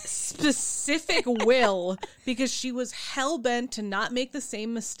specific will because she was hell-bent to not make the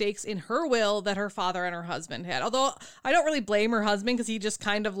same mistakes in her will that her father and her husband had. Although I don't really blame her husband because he just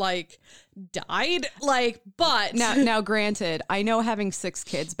kind of died. But now granted, I know having 6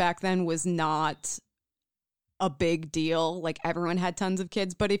 kids back then was not a big deal. Like everyone had tons of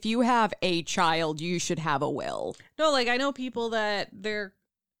kids, but if you have a child, you should have a will. No, I know people that they're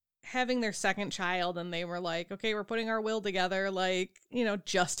having their second child and they were like, okay, we're putting our will together,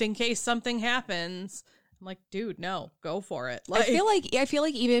 just in case something happens. I'm like, dude, no, go for it. I feel like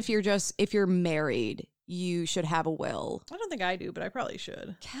even if you're married, you should have a will. I don't think I do, but I probably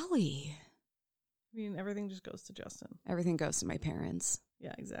should. Kelly. I mean, everything just goes to Justin. Everything goes to my parents.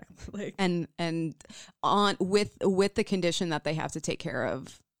 Yeah, exactly. And on with the condition that they have to take care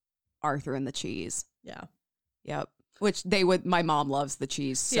of Arthur and the cheese. Yeah. Yep. Which my mom loves the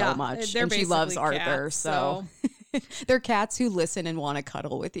cheese so much. And she loves cats, Arthur. So they're cats who listen and want to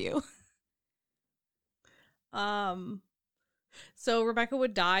cuddle with you. So Rebecca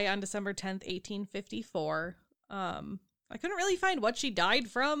would die on December 10th, 1854. I couldn't really find what she died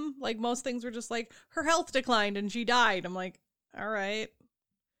from. Most things were just her health declined and she died. I'm like, all right.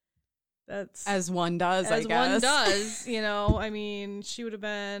 That's as one does, I guess. As one does, I mean, she would have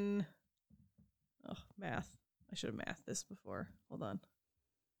been math. I should have mathed this before. Hold on.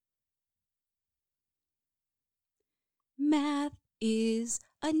 Math is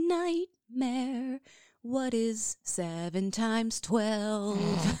a nightmare. What is 7 times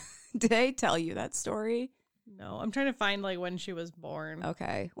 12? Did I tell you that story? No, I'm trying to find when she was born.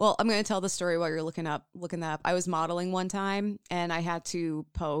 Okay. Well, I'm going to tell the story while you're looking that up. I was modeling one time and I had to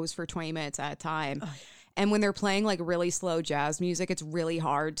pose for 20 minutes at a time. Oh, yeah. And when they're playing like really slow jazz music, it's really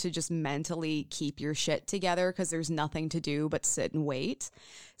hard to just mentally keep your shit together because there's nothing to do but sit and wait.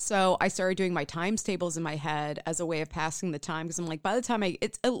 So I started doing my times tables in my head as a way of passing the time because I'm like, by the time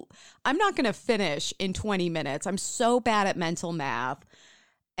I'm not going to finish in 20 minutes. I'm so bad at mental math.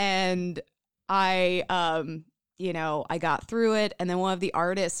 And I got through it. And then one of the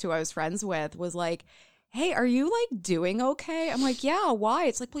artists who I was friends with was like, hey, are you like doing okay? I'm like, yeah, why?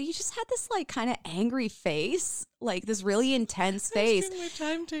 It's like, well, you just had this like kind of angry face, like this really intense face. My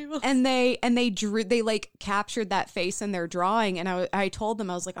timetable. And they like captured that face in their drawing. And I told them,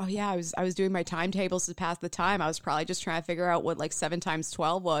 I was like, oh yeah, I was doing my timetables to pass the time. I was probably just trying to figure out what like 7 times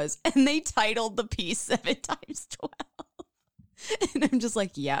 12 was. And they titled the piece 7 times 12. And I'm just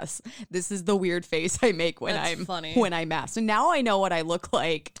like, yes, this is the weird face I make when when I math. So now I know what I look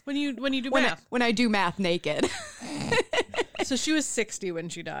like when you do math. When I do math naked. So she was 60 when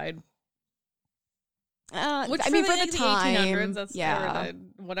she died. Which for the time, 1800s, that's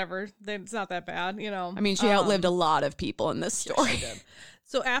whatever. It's not that bad, you know. I mean, she outlived a lot of people in this story. Yes, she did.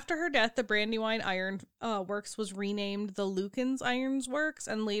 So after her death, the Brandywine Iron Works was renamed the Lukens Irons Works,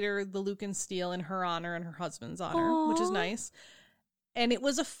 and later the Lukens Steel in her honor and her husband's honor, Aww. which is nice. And it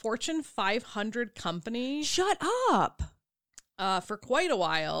was a Fortune 500 company. Shut up. For quite a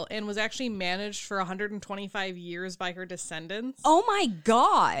while, and was actually managed for 125 years by her descendants. Oh my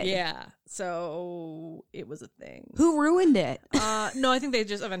God. Yeah. So it was a thing. Who ruined it? No, I think they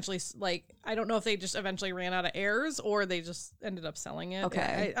just eventually, I don't know if they just eventually ran out of heirs or they just ended up selling it.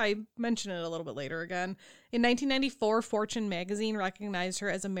 Okay. I mention it a little bit later again. In 1994, Fortune magazine recognized her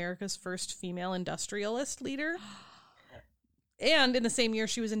as America's first female industrialist leader. And in the same year,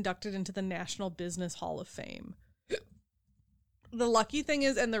 she was inducted into the National Business Hall of Fame. The lucky thing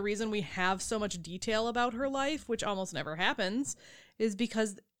is, and the reason we have so much detail about her life, which almost never happens, is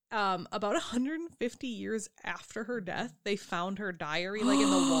because about 150 years after her death, they found her diary like in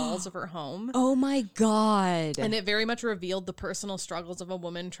the walls of her home. Oh my God. And it very much revealed the personal struggles of a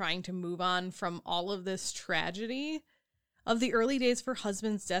woman trying to move on from all of this tragedy. Of the early days of her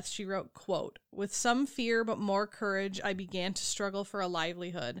husband's death, she wrote, quote, "With some fear but more courage, I began to struggle for a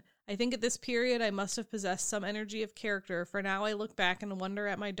livelihood. I think at this period I must have possessed some energy of character, for now I look back and wonder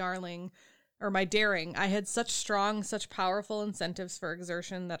at my daring. I had such strong, such powerful incentives for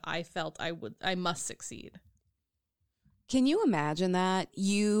exertion that I felt I must succeed." Can you imagine that?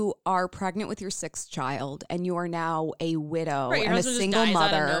 You are pregnant with your 6th child and you are now a widow and a single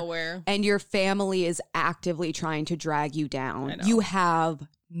mother, and your family is actively trying to drag you down. You have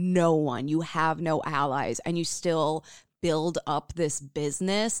no one, you have no allies, and you still build up this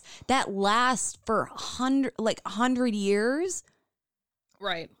business that lasts for 100 years.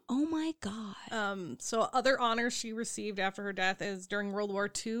 Right. Oh my God. So other honors she received after her death is during World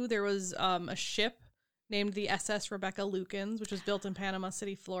War II, there was a ship named the SS Rebecca Lukens, which was built in Panama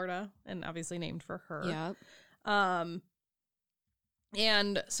City, Florida, and obviously named for her. Yeah.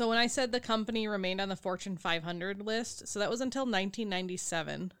 And so when I said the company remained on the Fortune 500 list, so that was until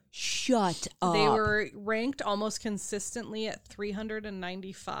 1997. Shut up. They were ranked almost consistently at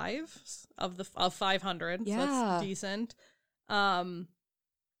 395 of 500. Yeah. So that's decent.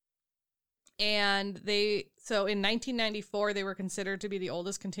 And so in 1994, they were considered to be the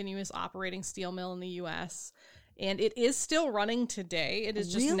oldest continuous operating steel mill in the U.S. And it is still running today. It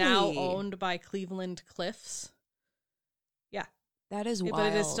is just now owned by Cleveland Cliffs. Yeah. That is wild.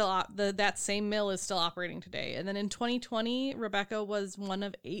 But it is still, that same mill is still operating today. And then in 2020, Rebecca was one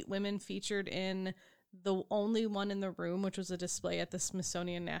of 8 women featured in The Only One in the Room, which was a display at the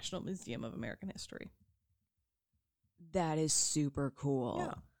Smithsonian National Museum of American History. That is super cool.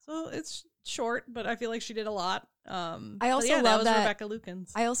 Yeah. So it's short, but I feel like she did a lot. I also love that Rebecca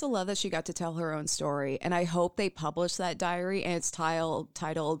Lukens. I also love that she got to tell her own story, and I hope they publish that diary and it's titled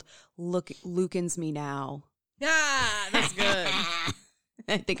 "Lukens Me Now." Yeah, that's good.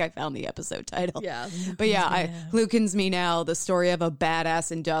 I think I found the episode title. Yeah, but yeah, Lukens Me Now, the story of a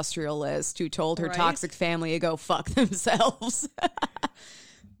badass industrialist who told her toxic family to go fuck themselves.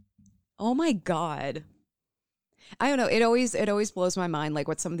 Oh my God. I don't know. It always blows my mind, like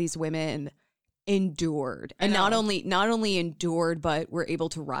what some of these women endured, and not only endured, but were able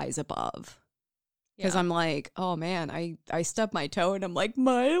to rise above. Because I'm like, oh man, I stubbed my toe, and I'm like,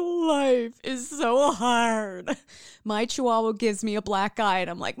 my life is so hard. My chihuahua gives me a black eye, and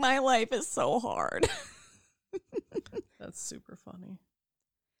I'm like, my life is so hard. That's super funny.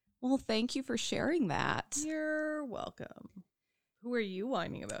 Well, thank you for sharing that. You're welcome. Who are you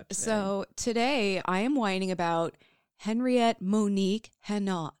whining about today? So today I am whining about Henriette Monique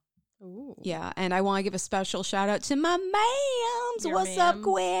Henot. Ooh. Yeah, and I want to give a special shout out to my mail. moms. Your What's up, ma'am.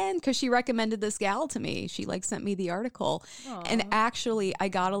 Gwen? Because she recommended this gal to me. She like sent me the article. And actually, I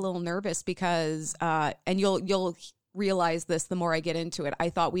got a little nervous because, and you'll realize this the more I get into it. I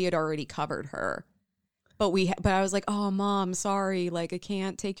thought we had already covered her. But I was like, oh, Mom, sorry. Like, I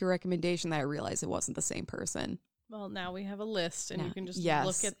can't take your recommendation. That I realized it wasn't the same person. Well, now we have a list, and you can just Yes.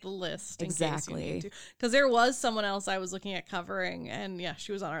 look at the list in Exactly. case you need to. Because there was someone else I was looking at covering, and yeah,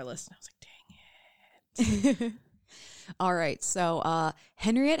 she was on our list. And I was like, dang it. All right. So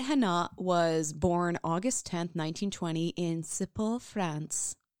Henriette Henot was born August 10th, 1920 in Sipol,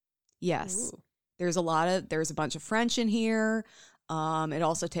 France. Yes. Ooh. There's a bunch of French in here. It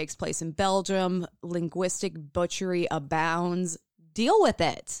also takes place in Belgium. Linguistic butchery abounds. Deal with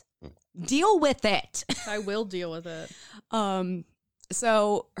it. Deal with it. I will deal with it.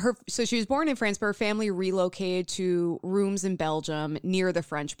 So she was born in France, but her family relocated to rooms in Belgium near the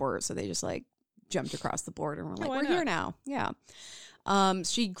French border. So they just like jumped across the border and were like, why we're not? here now. Yeah.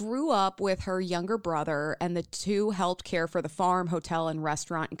 She grew up with her younger brother, and the two helped care for the farm, hotel, and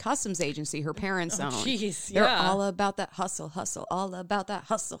restaurant and customs agency her parents owned. Jeez, They're yeah. all about that hustle, all about that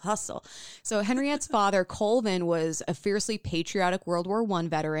hustle. So Henriette's father, Colvin, was a fiercely patriotic World War I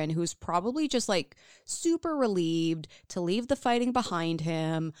veteran who's probably just like super relieved to leave the fighting behind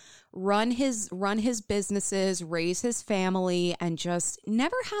him, run his businesses, raise his family, and just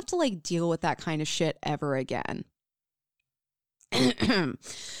never have to like deal with that kind of shit ever again.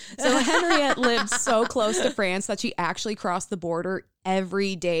 So Henriette lived so close to France that she actually crossed the border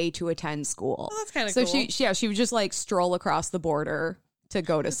every day to attend school. Oh, that's kind of so cool. she would just like stroll across the border to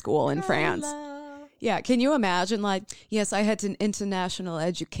go to school in France. Yeah, can you imagine? Like, yes, I had an international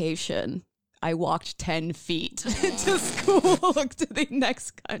education. I walked 10 feet to school to the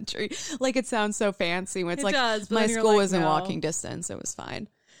next country. Like, it sounds so fancy when it's It like does, but my then you're school like, was in no. walking distance. It was fine.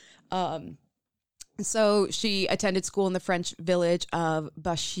 So she attended school in the French village of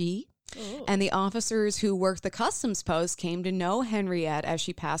Bachy, and the officers who worked the customs post came to know Henriette as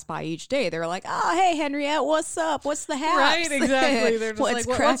she passed by each day. They were like, oh, hey, Henriette, what's up? What's the haps? Right, exactly. They're just like,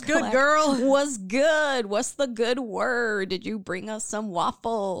 what's good, girl? What's good? What's the good word? Did you bring us some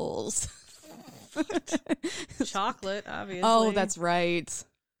waffles? Chocolate, obviously. Oh, that's right.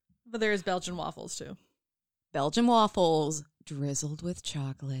 But there's Belgian waffles, too. Belgian waffles drizzled with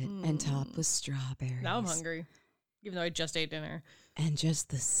chocolate and topped with strawberries. Now I'm hungry, even though I just ate dinner. And just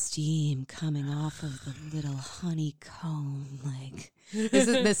the steam coming off of the little honeycomb. Like,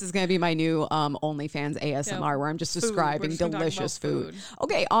 this is going to be my new OnlyFans ASMR where I'm just describing delicious food.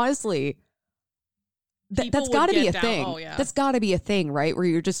 Okay, honestly, that's got to be a thing. Oh, yeah. That's got to be a thing, right? Where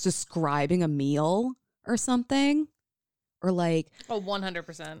you're just describing a meal or something. Or like, Oh,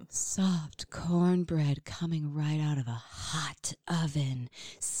 100%. soft cornbread coming right out of a hot oven,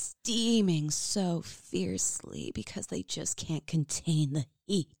 steaming so fiercely because they just can't contain the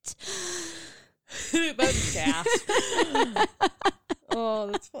heat. That's gas.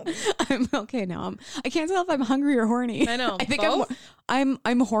 Oh, that's funny. I'm okay now. I can't tell if I'm hungry or horny. I know. I think Both?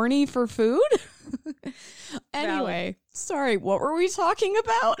 I'm horny for food. Anyway, sorry. What were we talking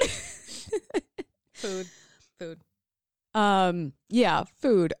about? Food. Yeah,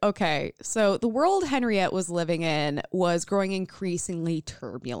 food. Okay. So the world Henriette was living in was growing increasingly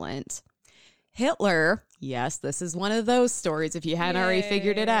turbulent. Hitler, yes, this is one of those stories, if you hadn't already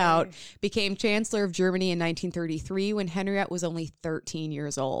figured it out, became Chancellor of Germany in 1933 when Henriette was only 13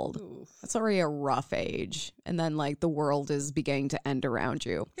 years old. Oof. That's already a rough age. And then, like, the world is beginning to end around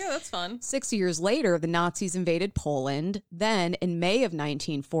you. Yeah, that's fun. 6 years later, the Nazis invaded Poland. Then, in May of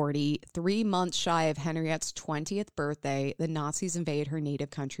 1940, 3 months shy of Henriette's 20th birthday, the Nazis invade her native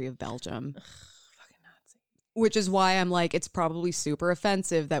country of Belgium. Fucking Nazi. Which is why I'm like, it's probably super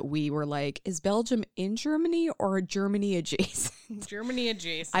offensive that we were like, is Belgium in Germany or Germany adjacent? Germany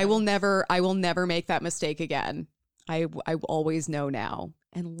adjacent. I will never make that mistake again. I always know now.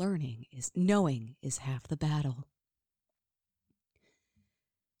 And knowing is half the battle.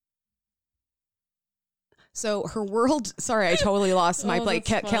 So her world, sorry, I totally lost my place.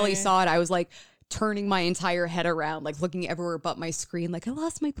 that's Kelly funny. saw it. I was like turning my entire head around, like looking everywhere but my screen, like I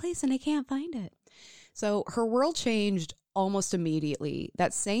lost my place and I can't find it. So her world changed almost immediately.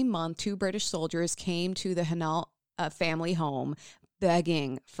 That same month, 2 British soldiers came to the Hanal family home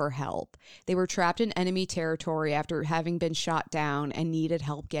begging for help. They were trapped in enemy territory after having been shot down and needed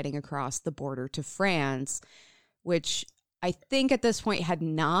help getting across the border to France, which I think at this point had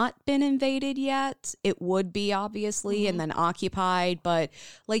not been invaded yet. It would be, obviously, and then occupied, but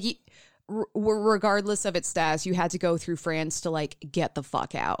like regardless of its status, you had to go through France to like get the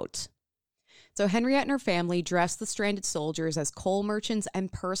fuck out. So Henriette and her family dressed the stranded soldiers as coal merchants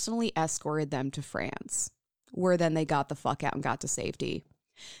and personally escorted them to France. where then they got the fuck out and got to safety.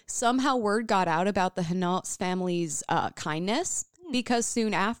 Somehow word got out about the Hinault family's kindness, because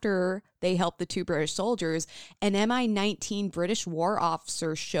soon after they helped the 2 British soldiers, an MI-19 British war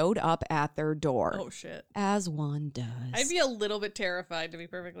officer showed up at their door. Oh, shit. As one does. I'd be a little bit terrified, to be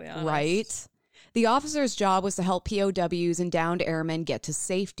perfectly honest. Right? The officer's job was to help POWs and downed airmen get to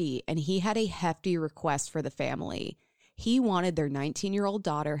safety, and he had a hefty request for the family. He wanted their 19-year-old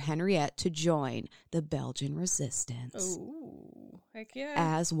daughter, Henriette, to join the Belgian resistance. Oh, heck yeah.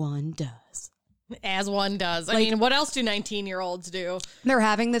 As one does. As one does. I mean, what else do 19-year-olds do? They're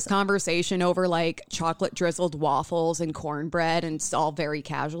having this conversation over like chocolate drizzled waffles and cornbread, and it's all very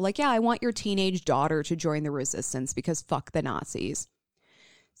casual. Like, yeah, I want your teenage daughter to join the resistance because fuck the Nazis.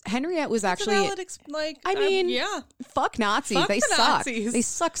 Henriette was actually, yeah. fuck Nazis. Fuck They the suck. Nazis. They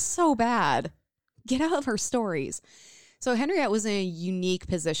suck so bad. Get out of her stories. So Henriette was in a unique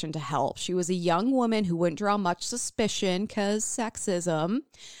position to help. She was a young woman who wouldn't draw much suspicion because sexism.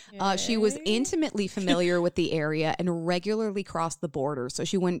 She was intimately familiar with the area and regularly crossed the border, so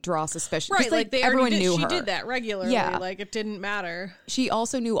she wouldn't draw suspicion. Right, like everyone knew her. She did that regularly. Yeah. Like, it didn't matter. She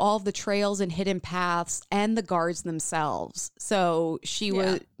also knew all of the trails and hidden paths and the guards themselves. So she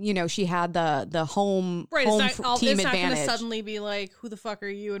was, she had the home team It's not going advantage. to suddenly be like, who the fuck are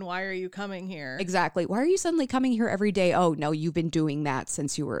you and why are you coming here? Exactly. Why are you suddenly coming here every day? Oh, no, you've been doing that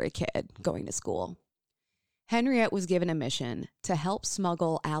since you were a kid, going to school. Henriette was given a mission to help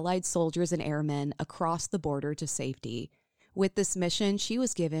smuggle Allied soldiers and airmen across the border to safety. With this mission, she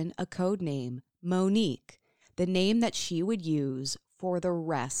was given a code name, Monique, the name that she would use for the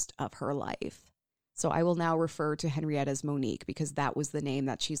rest of her life. So I will now refer to Henriette as Monique because that was the name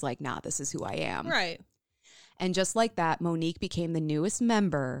that she's like, nah, this is who I am. Right. And just like that, Monique became the newest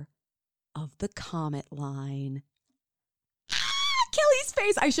member of the Comet Line. Kelly's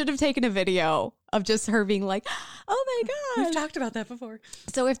face. I should have taken a video of just her being like, oh my God. We've talked about that before.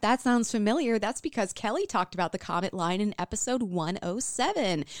 So if that sounds familiar, that's because Kelly talked about the Comet Line in episode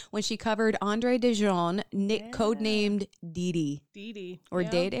 107 when she covered Andre Dijon, codenamed Dee Dee. Or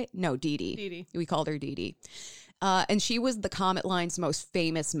Dede? No, Dee Dee. Dee Dee. We called her Dee Dee. And she was the Comet Line's most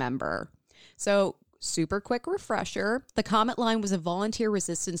famous member. So super quick refresher. The Comet Line was a volunteer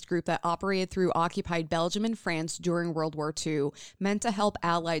resistance group that operated through occupied Belgium and France during World War II, meant to help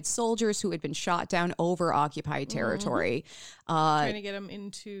Allied soldiers who had been shot down over occupied territory. Trying to get them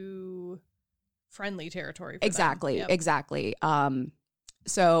into friendly territory. Exactly.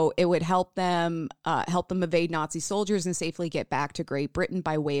 So it would help them evade Nazi soldiers and safely get back to Great Britain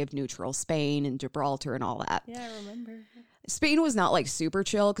by way of neutral Spain and Gibraltar and all that. Yeah, I remember. Spain was not like super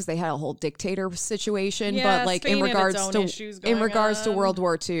chill because they had a whole dictator situation, Yeah, but like Spain in regards had its to own issues going to on. World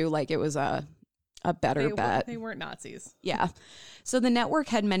War II, like it was a better bet. They weren't Nazis. Yeah. So the network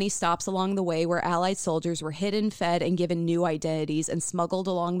had many stops along the way where Allied soldiers were hidden, fed, and given new identities and smuggled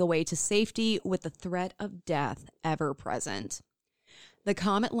along the way to safety with the threat of death ever present. The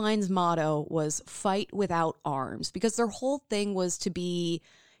Comet Line's motto was fight without arms because their whole thing was to be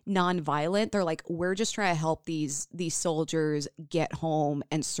nonviolent. They're like, we're just trying to help these soldiers get home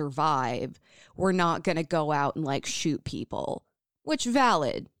and survive. We're not going to go out and like shoot people, which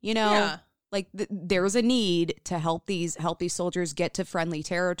valid, Yeah. like there's a need to help these soldiers get to friendly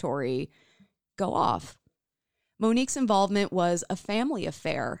territory. Go off. Monique's involvement was a family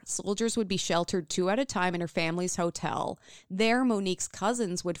affair. Soldiers would be sheltered 2 at a time in her family's hotel. There, Monique's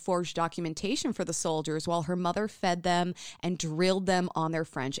cousins would forge documentation for the soldiers while her mother fed them and drilled them on their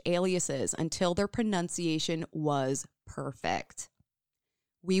French aliases until their pronunciation was perfect.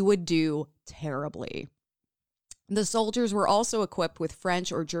 We would do terribly. The soldiers were also equipped with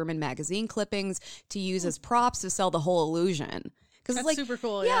French or German magazine clippings to use as props to sell the whole illusion. Because That's like, super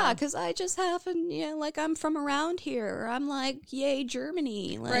cool. Yeah, because I just happen, like I'm from around here. I'm like, yay,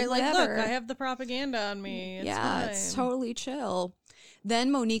 Germany. Like, Right, like, whatever. look, I have the propaganda on me. It's fine. It's totally chill.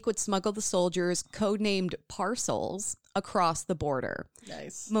 Then Monique would smuggle the soldiers, codenamed parcels, across the border.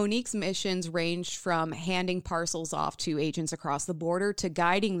 Nice. Monique's missions ranged from handing parcels off to agents across the border to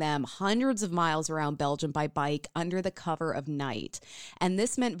guiding them hundreds of miles around Belgium by bike under the cover of night. And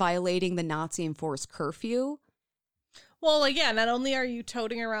this meant violating the Nazi-enforced curfew. Well, like, yeah, not only are you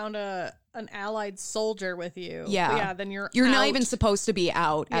toting around an Allied soldier with you, but yeah, then you're not out. even supposed to be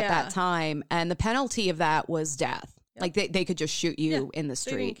out at Yeah. that time. And the penalty of that was death. Yep. Like they could just shoot you in the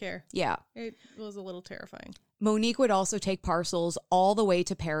street. They didn't care. Yeah. It was a little terrifying. Monique would also take parcels all the way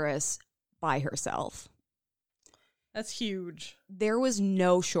to Paris by herself. That's huge. There was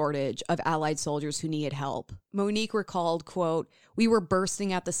no shortage of Allied soldiers who needed help. Monique recalled, quote, "We were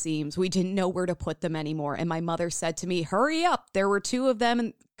bursting at the seams. We didn't know where to put them anymore. And my mother said to me, 'Hurry up. There were two of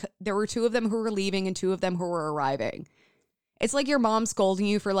them who were leaving and two of them who were arriving.'" It's like your mom scolding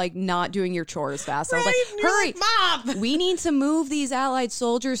you for like not doing your chores fast. I was like, "Hurry, Mom! We need to move these Allied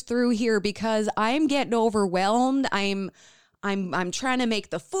soldiers through here because I'm getting overwhelmed. I'm trying to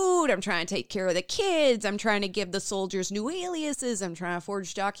make the food. I'm trying to take care of the kids. I'm trying to give the soldiers new aliases. I'm trying to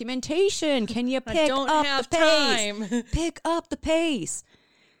forge documentation. Can you pick up the pace? Pick up the pace."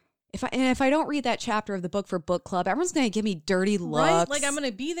 If I don't read that chapter of the book for book club, everyone's going to give me dirty looks. Right? Like I'm going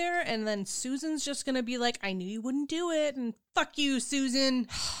to be there and then Susan's just going to be like, "I knew you wouldn't do it." And fuck you, Susan.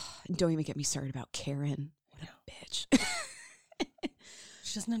 Don't even get me started about Karen. What a bitch.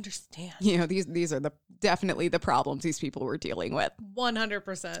 She doesn't understand. You know, these are definitely the problems these people were dealing with.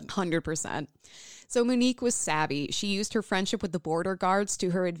 100%. 100%. So Monique was savvy. She used her friendship with the border guards to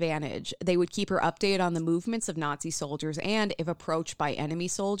her advantage. They would keep her updated on the movements of Nazi soldiers, and if approached by enemy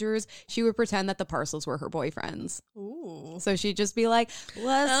soldiers, she would pretend that the parcels were her boyfriends. Ooh. So she'd just be like,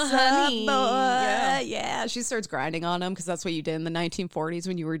 "What's up, honey?" boy?" Yeah. She starts grinding on them because that's what you did in the 1940s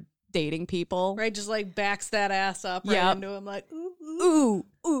when you were dating people. Right? Just like backs that ass up right into him like, "Ooh, ooh." Ooh,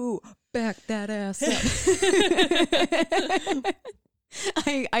 ooh, back that ass up.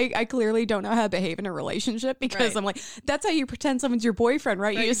 I clearly don't know how to behave in a relationship because I'm like, that's how you pretend someone's your boyfriend,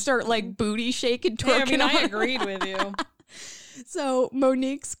 right? You just start like booty shaking, twerking. I agreed with you. So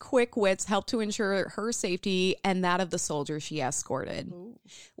Monique's quick wits helped to ensure her safety and that of the soldiers she escorted. Ooh.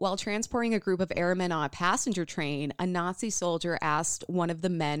 While transporting a group of airmen on a passenger train, a Nazi soldier asked one of the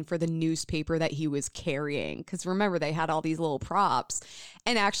men for the newspaper that he was carrying. Because remember, they had all these little props.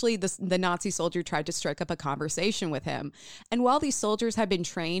 And actually, the Nazi soldier tried to strike up a conversation with him. And while these soldiers had been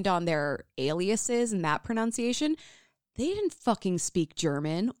trained on their aliases and that pronunciation, they didn't fucking speak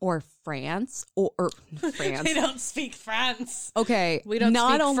German or France or France. They don't speak France. Okay. We don't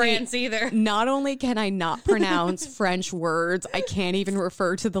speak France either. Not only can I not pronounce French words, I can't even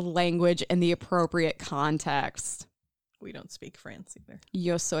refer to the language in the appropriate context. We don't speak France either.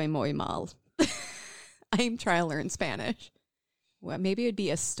 Yo soy muy mal. I'm trying to learn Spanish. Well, maybe it'd be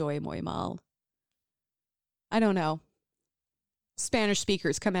estoy muy mal. I don't know. Spanish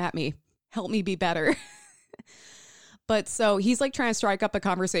speakers, come at me. Help me be better. But so he's like trying to strike up a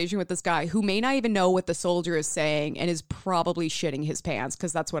conversation with this guy who may not even know what the soldier is saying and is probably shitting his pants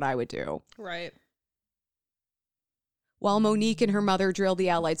because that's what I would do. Right. While Monique and her mother drilled the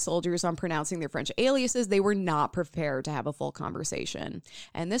Allied soldiers on pronouncing their French aliases, they were not prepared to have a full conversation.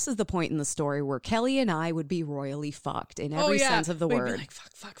 And this is the point in the story where Kelly and I would be royally fucked in every sense of the We'd word. be like,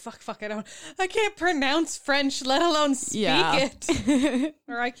 fuck. I can't pronounce French, let alone speak it.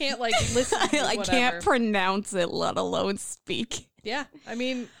 Or I can't like listen to I can't pronounce it, let alone speak. Yeah, I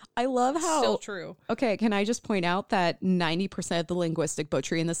mean, I love how still true. Okay, can I just point out that 90% of the linguistic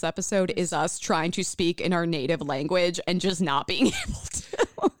butchery in this episode is us trying to speak in our native language and just not being able to.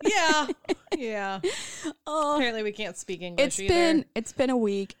 Yeah. Apparently we can't speak English either. It's been a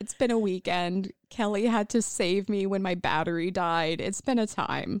week. It's been a weekend. Kelly had to save me when my battery died. It's been a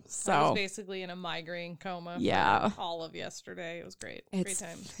time. So I was basically in a migraine coma for all of yesterday. It was great. Great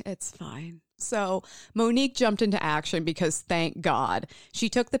time. It's fine. So Monique jumped into action because thank God she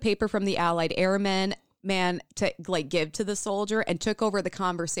took the paper from the Allied airman to like give to the soldier and took over the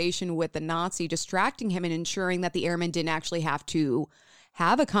conversation with the Nazi, distracting him and ensuring that the airman didn't actually have to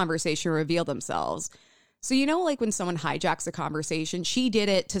have a conversation or reveal themselves. So, you know, like when someone hijacks a conversation, she did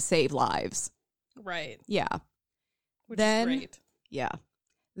it to save lives. Right. Yeah. Which is great. Yeah.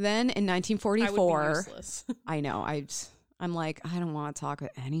 Then in 1944, I would be useless. I know. I'm like, I don't want to talk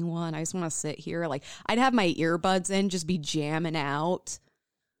with anyone. I just want to sit here. Like, I'd have my earbuds in, just be jamming out,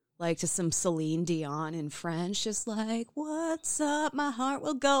 like to some Celine Dion in French, just like, "What's up? My heart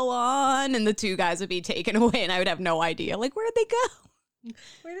will go on." And the two guys would be taken away, and I would have no idea. Like, where'd they go?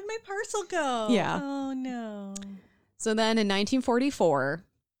 Where did my parcel go? Yeah. Oh, no. So then in 1944,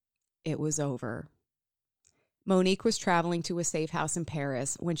 it was over. Monique was traveling to a safe house in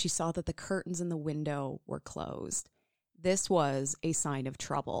Paris when she saw that the curtains in the window were closed. This was a sign of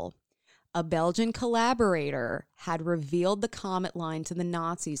trouble. A Belgian collaborator had revealed the comet line to the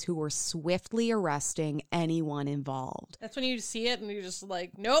Nazis, who were swiftly arresting anyone involved. That's when you see it and you're just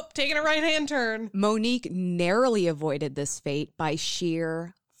like, nope, taking a right-hand turn. Monique narrowly avoided this fate by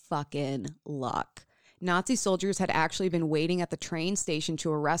sheer fucking luck. Nazi soldiers had actually been waiting at the train station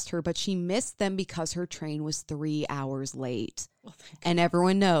to arrest her, but she missed them because her train was 3 hours late. Well, and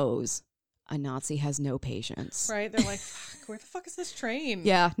everyone knows a Nazi has no patience. Right? They're like, fuck, where the fuck is this train?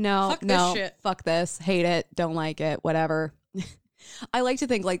 Yeah, no, Fuck this shit. fuck this, hate it, don't like it, whatever. I like to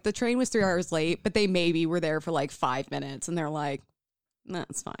think like the train was 3 hours late, but they maybe were there for like 5 minutes and they're like, nah,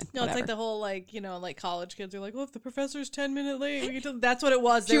 it's fine. No, whatever. it's like the whole like, you know, like college kids are like, well, if the professor's 10 minutes late, we can that's what it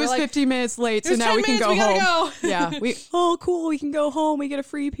was. They She were was like, 15 minutes late, so "There's now 10 we can minutes, go we home. gotta go." Yeah, cool, we can go home. We get a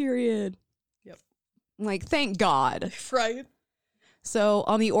free period. Yep. Like, thank God. Right. So,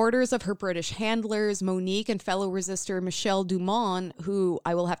 on the orders of her British handlers, Monique and fellow resistor Michelle Dumont, who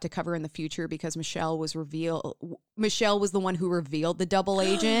I will have to cover in the future because Michelle was the one who revealed the double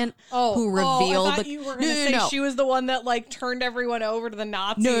agent. Who revealed I thought you were going to say she was the one that like turned everyone over to the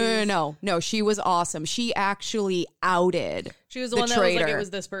Nazis. No, she was awesome. She actually outed. She was the one traitor. that was like, it was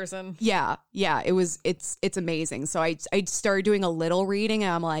this person. Yeah, it's amazing. So I started doing a little reading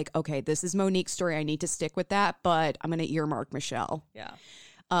and I'm like, okay, this is Monique's story. I need to stick with that, but I'm going to earmark Michelle. Yeah.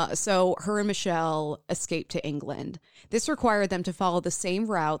 So her and Michelle escaped to England. This required them to follow the same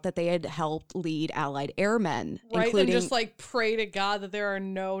route that they had helped lead Allied airmen, Right, including and just like pray to God that there are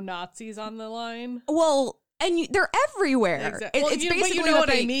no Nazis on the line. Well, and they're everywhere. Exactly. It's basically but you know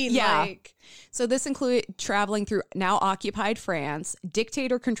what I mean. Yeah. Like, So this included traveling through now occupied France,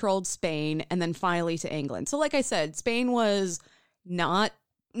 dictator-controlled Spain, and then finally to England. So like I said, Spain was not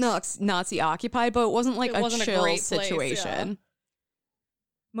Nazi occupied, but it wasn't like a chill great situation. Place, yeah.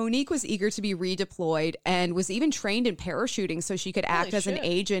 Monique was eager to be redeployed and was even trained in parachuting so she could act as an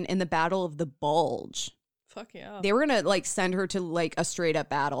agent in the Battle of the Bulge. Fuck yeah. They were going to like send her to like a straight up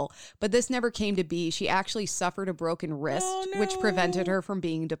battle, but this never came to be. She actually suffered a broken wrist, which prevented her from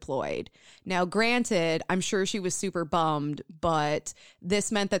being deployed. Now, granted, I'm sure she was super bummed, but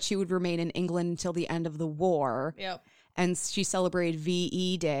this meant that she would remain in England until the end of the war. Yep. And she celebrated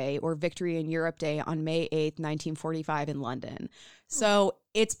VE Day or Victory in Europe Day on May 8th, 1945 in London. So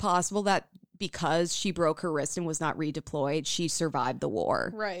it's possible that because she broke her wrist and was not redeployed, she survived the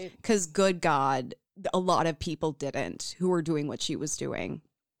war. Right. Because good God, a lot of people didn't who were doing what she was doing.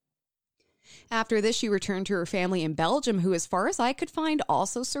 After this, she returned to her family in Belgium, who, as far as I could find,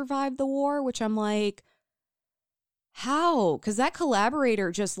 also survived the war, which I'm like, how? Because that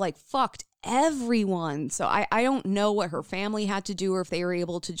collaborator just like fucked everyone. So I don't know what her family had to do or if they were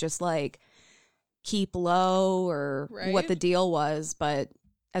able to just like keep low or what the deal was. But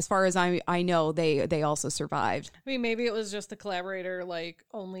as far as I know, they also survived. I mean, maybe it was just the collaborator like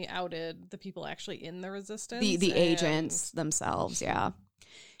only outed the people actually in the resistance. The agents themselves, yeah.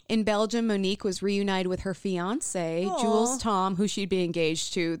 In Belgium, Monique was reunited with her fiancé, Jules Tom, who she'd been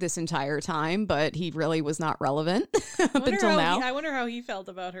engaged to this entire time, but he really was not relevant up until now. I wonder how he felt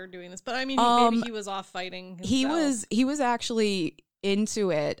about her doing this. But I mean, maybe he was off fighting himself. He was actually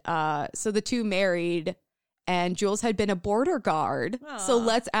into it. So the two married, and Jules had been a border guard. Aww. So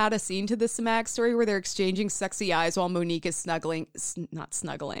let's add a scene to the Smack story where they're exchanging sexy eyes while Monique is backing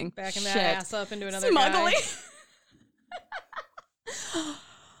that ass up into another smuggling. Guy.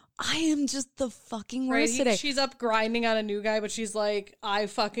 I am just the fucking worst today. She's up grinding on a new guy, but she's like, I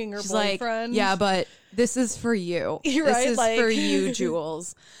fucking her boyfriend. Like, yeah, but this is for you. Right? This is for you,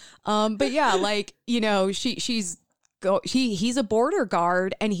 Jules. But yeah, like, you know, he's a border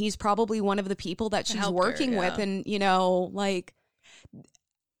guard and he's probably one of the people that she's working with. And, you know, like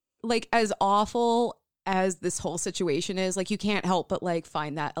as awful as this whole situation is, like, you can't help but like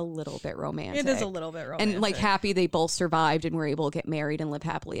find that a little bit romantic. It is a little bit romantic. And like happy they both survived and were able to get married and live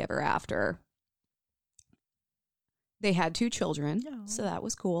happily ever after. They had 2 children, so that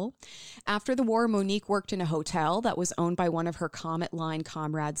was cool. After the war, Monique worked in a hotel that was owned by one of her Comet Line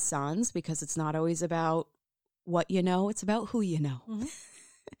comrades' sons, because it's not always about what you know, it's about who you know. Mm-hmm.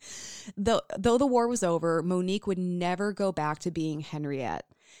 Though the war was over, Monique would never go back to being Henriette,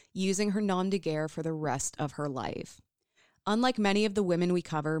 using her nom de guerre for the rest of her life. Unlike many of the women we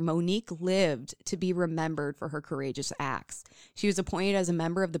cover, Monique lived to be remembered for her courageous acts. She was appointed as a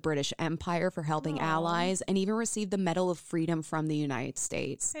member of the British Empire for helping allies and even received the Medal of Freedom from the United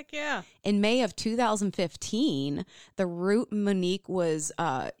States. Heck yeah. In May of 2015, the route Monique was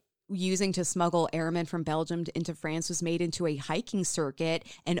using to smuggle airmen from Belgium into France was made into a hiking circuit.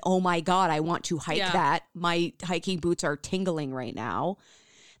 And oh my God, I want to hike that. My hiking boots are tingling right now.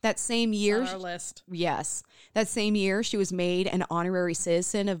 That same year, on our list. Yes. That same year, she was made an honorary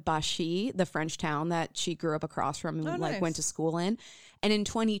citizen of Bachy, the French town that she grew up across from and went to school in. And in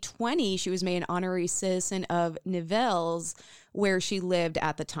 2020, she was made an honorary citizen of Nivelles, where she lived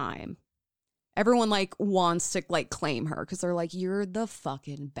at the time. Everyone like wants to like claim her because they're like, you're the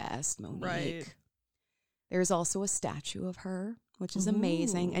fucking best, Monique. Right. There's also a statue of her, which is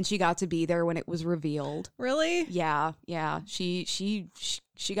amazing. And she got to be there when it was revealed. Really? Yeah. She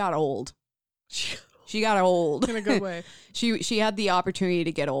got old. She got old. In a good way. She had the opportunity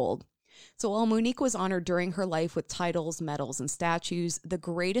to get old. So while Monique was honored during her life with titles, medals, and statues, the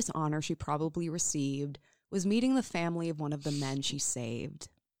greatest honor she probably received was meeting the family of one of the men she saved.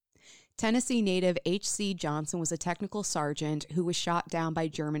 Tennessee native H.C. Johnson was a technical sergeant who was shot down by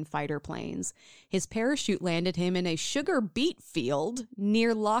German fighter planes. His parachute landed him in a sugar beet field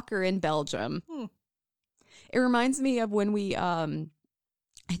near Locre in Belgium. It reminds me of when we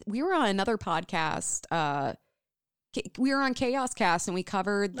were on another podcast. We were on Chaos Cast and we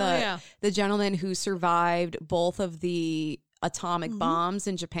covered the gentleman who survived both of the atomic bombs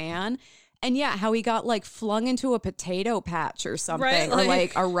in Japan. And yeah, how he got like flung into a potato patch or something, right, or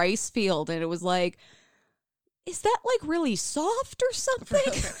like a rice field. And it was like, is that like really soft or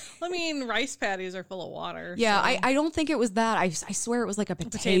something? I mean, rice patties are full of water. Yeah, so. I don't think it was that. I swear it was like a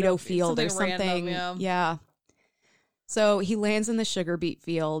potato field or something. Random, yeah. So he lands in the sugar beet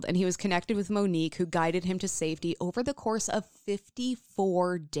field and he was connected with Monique, who guided him to safety over the course of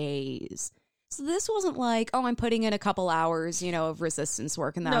 54 days. So this wasn't like, oh, I'm putting in a couple hours, of resistance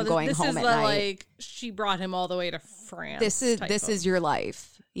work and then I'm going home at night. Like she brought him all the way to France. This is your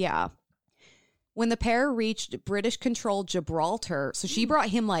life. Yeah. When the pair reached British-controlled Gibraltar, so she brought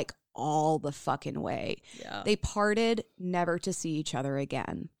him like all the fucking way. Yeah. They parted, never to see each other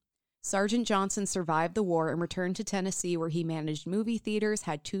again. Sergeant Johnson survived the war and returned to Tennessee, where he managed movie theaters,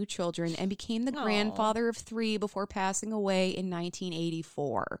 had 2 children, and became the grandfather of 3 before passing away in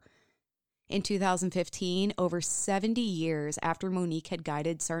 1984. In 2015, over 70 years after Monique had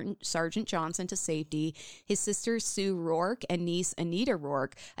guided Sergeant Johnson to safety, his sisters Sue Rourke and niece Anita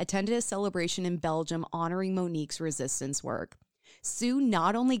Rourke attended a celebration in Belgium honoring Monique's resistance work. Sue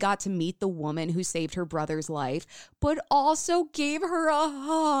not only got to meet the woman who saved her brother's life, but also gave her a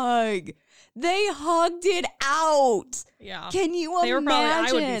hug. They hugged it out. Yeah. Can you imagine?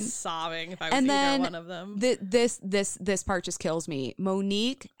 I would be sobbing if I was either one of them. This part just kills me.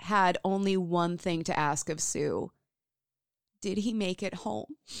 Monique had only one thing to ask of Sue. Did he make it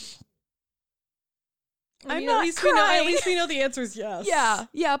home? I mean, at least we know the answer is yes.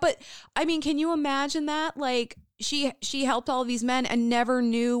 Yeah, but I mean, can you imagine that? Like she helped all these men and never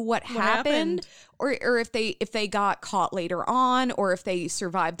knew what happened. Or if they got caught later on, or if they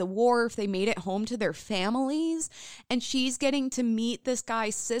survived the war, if they made it home to their families. And she's getting to meet this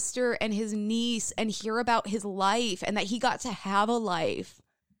guy's sister and his niece and hear about his life and that he got to have a life.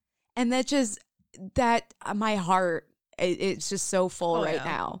 And my heart, it's just so full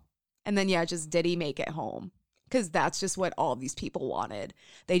now. And then, just did he make it home? Because that's just what all these people wanted.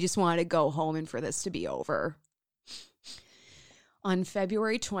 They just wanted to go home and for this to be over. On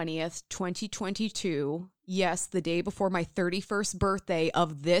February 20th, 2022, yes, the day before my 31st birthday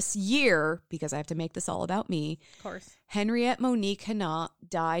of this year, because I have to make this all about me. Of course. Henriette Monique Hanot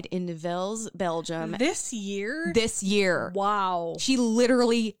died in Nivelles, Belgium. This year? This year. Wow. She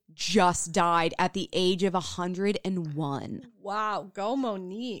literally just died at the age of 101. Wow. Go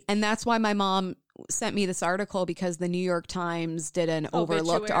Monique. And that's why my mom sent me this article, because the New York Times did an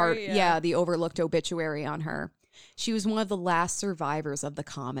overlooked the overlooked obituary on her. She was one of the last survivors of the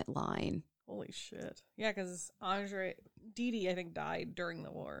Comet line. Holy shit. Yeah, because Dee, I think, died during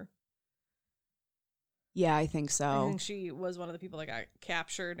the war. Yeah, I think so. I think she was one of the people that got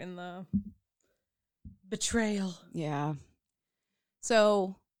captured in the betrayal. Yeah.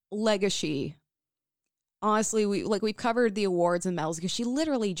 So, legacy. Honestly, we've covered the awards and medals because she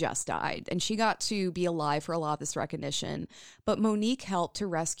literally just died and she got to be alive for a lot of this recognition. But Monique helped to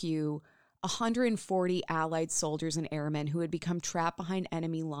rescue 140 Allied soldiers and airmen who had become trapped behind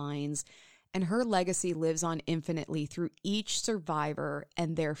enemy lines, and her legacy lives on infinitely through each survivor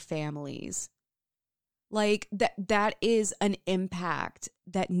and their families. Like, that is an impact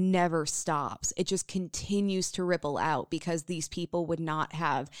that never stops. It just continues to ripple out because these people would not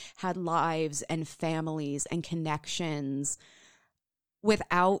have had lives and families and connections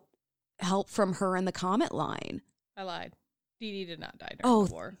without help from her and the Comet line. I lied. Dee Dee did not die during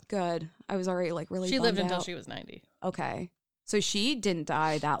the war. Good. I was already really She lived until out. she was 90. Okay. So she didn't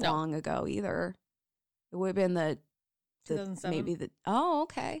die that long ago either. It would have been the 2007.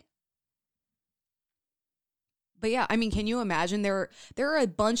 okay. But yeah, I mean, can you imagine there are a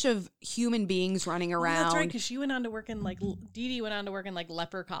bunch of human beings running around. That's right, because she went on to work in Dee Dee went on to work in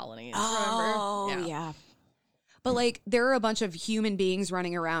leper colonies. Oh, remember? Yeah. But there are a bunch of human beings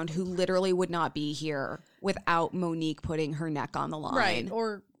running around who literally would not be here without Monique putting her neck on the line. Right,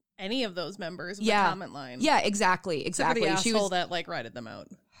 or any of those members of the Comet line. Yeah, exactly. Except for the asshole that ratted them out.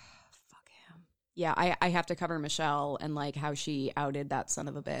 Fuck him. Yeah, I have to cover Michelle and how she outed that son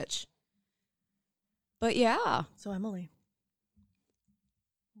of a bitch. But yeah. So Emily,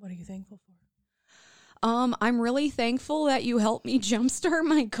 what are you thankful for? I'm really thankful that you helped me jumpstart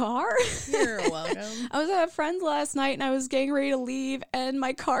my car. You're welcome. I was at a friend's last night and I was getting ready to leave and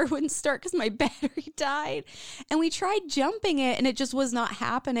my car wouldn't start because my battery died. And we tried jumping it and it just was not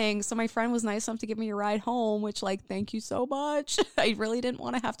happening. So my friend was nice enough to give me a ride home, which like, thank you so much. I really didn't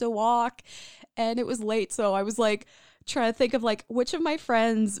want to have to walk and it was late. So I was like, trying to think of like which of my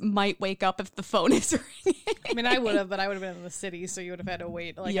friends might wake up if the phone is ringing. I mean, I would have, but I would have been in the city, so you would have had to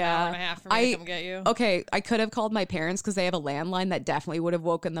wait like an hour and a half for me to come get you. Okay, I could have called my parents because they have a landline that definitely would have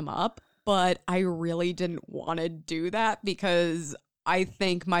woken them up, but I really didn't want to do that because I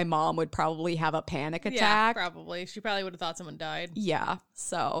think my mom would probably have a panic attack. Yeah, probably. She probably would have thought someone died. Yeah,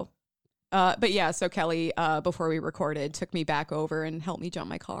 so... but yeah, so Kelly, before we recorded, took me back over and helped me jump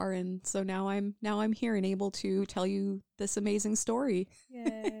my car, and so now I'm here and able to tell you this amazing story. Yay!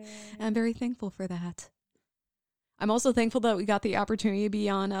 And I'm very thankful for that. I'm also thankful that we got the opportunity to be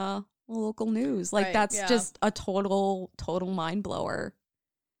on local news. Like that's just a total mind blower.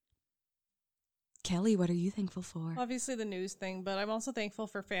 Kelly, what are you thankful for? Obviously the news thing, but I'm also thankful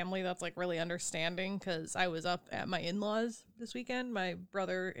for family that's like really understanding because I was up at my in-laws this weekend, my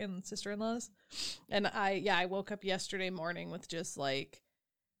brother and sister-in-laws. And I woke up yesterday morning with just like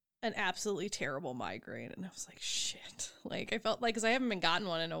an absolutely terrible migraine. And I was like, shit. Like I felt like, because I haven't been gotten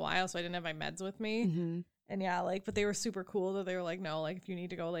one in a while, so I didn't have my meds with me. Mm-hmm. And yeah, like, but they were super cool that they were like, no, like if you need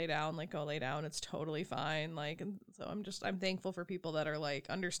to go lay down, like go lay down. It's totally fine. Like, and so I'm thankful for people that are like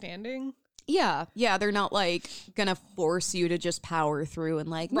understanding. Yeah, they're not like gonna force you to just power through and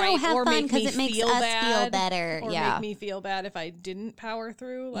like, no, right, have or fun make because me it makes feel us bad, feel better. Or yeah, make me feel bad if I didn't power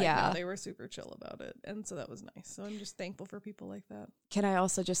through. Like, yeah, no, they were super chill about it, and so that was nice. So I'm just thankful for people like that. Can I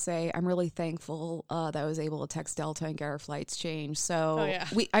also just say I'm really thankful that I was able to text Delta and get our flights changed. So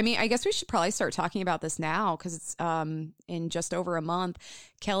I guess we should probably start talking about this now because it's in just over a month.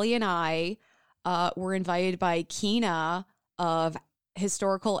 Kelly and I were invited by Keena of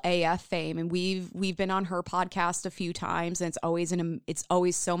Historical AF fame, and we've been on her podcast a few times, and it's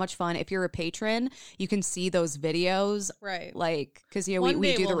always so much fun. If you're a patron, you can see those videos, right? Like because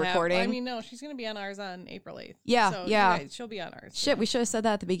we do the recording. No, she's gonna be on ours on April 8th. Yeah, so she'll be on ours. Shit, we should have said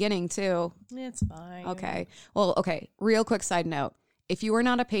that at the beginning too. It's fine. Okay. Well, okay. Real quick side note. If you are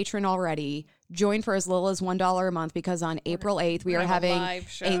not a patron already, join for as little as $1 a month because on April 8th, we are having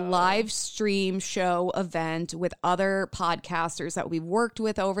a live stream show event with other podcasters that we've worked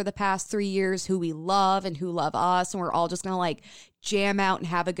with over the past 3 years who we love and who love us. And we're all just going to like jam out and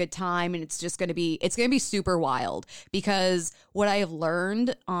have a good time. And it's going to be super wild because what I have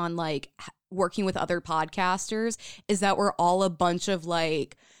learned on like working with other podcasters is that we're all a bunch of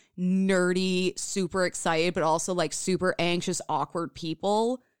like nerdy, super excited, but also like super anxious, awkward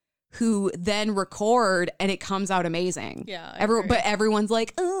people who then record and it comes out amazing. Yeah. But everyone's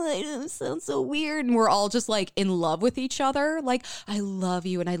like, oh, it sounds so weird. And we're all just like in love with each other. Like, I love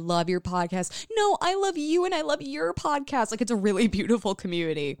you and I love your podcast. No, I love you and I love your podcast. Like, it's a really beautiful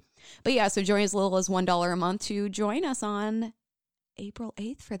community. But yeah, so join as little as $1 a month to join us on April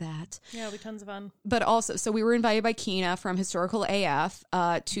 8th for that. Yeah, it'll be tons of fun. But also, so we were invited by Keena from Historical AF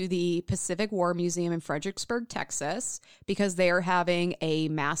to the Pacific War Museum in Fredericksburg, Texas, because they are having a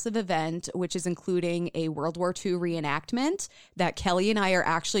massive event, which is including a World War II reenactment that Kelly and I are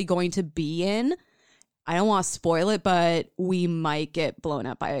actually going to be in. I don't want to spoil it, but we might get blown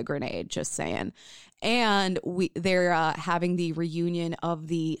up by a grenade, just saying. And they're having the reunion of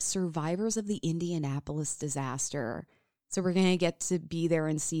the survivors of the Indianapolis disaster. So we're going to get to be there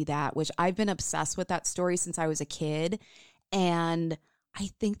and see that, which I've been obsessed with that story since I was a kid. And I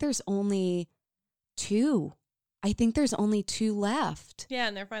think there's only two. Left. Yeah,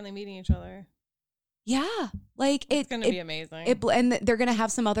 and they're finally meeting each other. Yeah. Like it's going to be amazing. And they're going to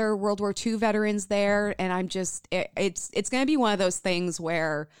have some other World War II veterans there. And I'm just, it's going to be one of those things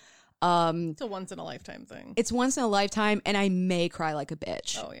where it's a once in a lifetime thing. It's once in a lifetime. And I may cry like a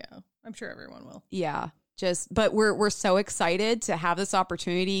bitch. Oh, yeah. I'm sure everyone will. Yeah. But we're so excited to have this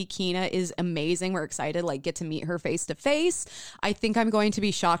opportunity. Keena is amazing. We're excited, like, get to meet her face to face. I think I'm going to be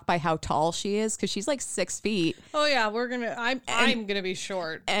shocked by how tall she is because she's like 6 feet. Oh yeah, I'm gonna be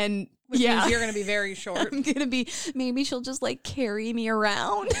short, and which means you're gonna be very short. I'm gonna be. Maybe she'll just like carry me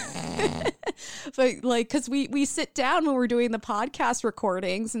around. But like, because we sit down when we're doing the podcast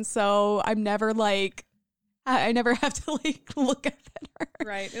recordings, and so I'm never like. I never have to like look up at her.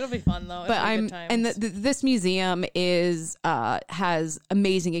 Right, it'll be fun though. This museum has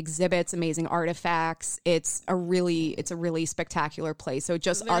amazing exhibits, amazing artifacts. It's a really spectacular place. So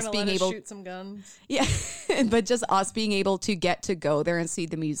just us being able to shoot some guns. Yeah, but just us being able to get to go there and see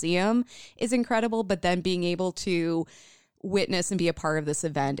the museum is incredible. But then being able to witness and be a part of this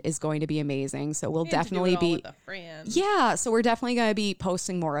event is going to be amazing. So we'll And to do definitely it all be with a friend. Yeah, so we're definitely going to be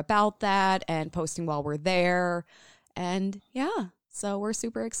posting more about that and posting while we're there. And yeah, so we're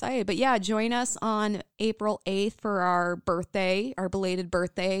super excited. But yeah, join us on April 8th for our belated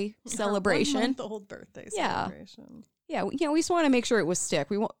birthday celebration. Our 1-month-old birthday celebration. Yeah, we just want to make sure it was stick.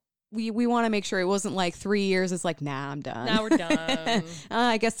 We want to make sure it wasn't like 3 years. It's like, nah, I'm done. Now we're done.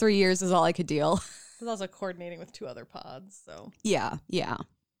 I guess 3 years is all I could deal. I was also coordinating with 2 other pods, so. Yeah.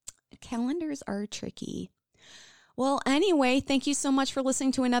 Calendars are tricky. Well, anyway, thank you so much for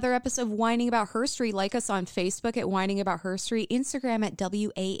listening to another episode of Whining About Herstory. Like us on Facebook at Whining About Herstory, Instagram at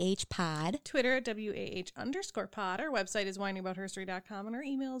WAHpod. Twitter at WAH_pod. Our website is whiningaboutherstory.com, and our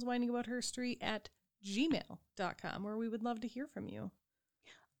email is whiningaboutherstory@gmail.com, where we would love to hear from you.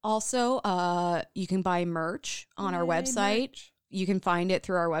 Also, you can buy merch on our website. Merch. You can find it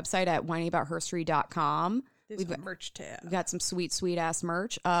through our website at whiningaboutherstory.com. There's a merch tab. We've got some sweet ass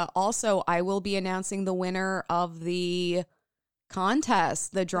merch. Also, I will be announcing the winner of the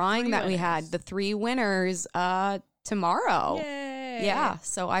contest, the drawing that we had, the 3 winners tomorrow. Yay! Yeah,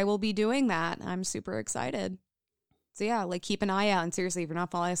 so I will be doing that. I'm super excited. So yeah, like keep an eye out. And seriously, if you're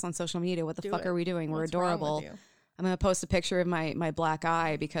not following us on social media, what the fuck are we doing? We're What's wrong adorable. with you? I'm going to post a picture of my black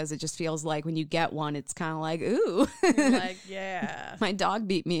eye because it just feels like when you get one, it's kind of like, ooh. You're like, yeah. My dog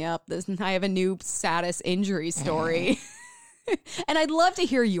beat me up. I have a new saddest injury story. And I'd love to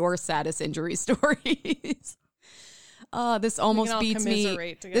hear your saddest injury stories. This almost beats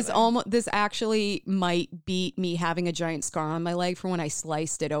me. This actually might beat me having a giant scar on my leg from when I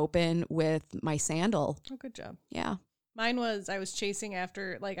sliced it open with my sandal. Oh, good job. Yeah. Mine was, I was chasing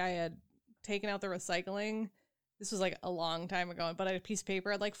after, like, I had taken out the recycling. This was like a long time ago, but I had a piece of paper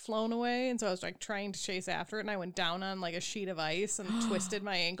had like flown away, and so I was like trying to chase after it, and I went down on like a sheet of ice and twisted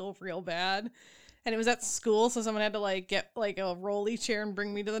my ankle real bad. And it was at school, so someone had to like get like a rolly chair and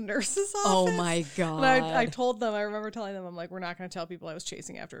bring me to the nurse's office. Oh my God. And I told them, I remember telling them, I'm like, we're not going to tell people I was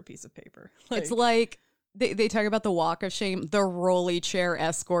chasing after a piece of paper. It's like they talk about the walk of shame, the rolly chair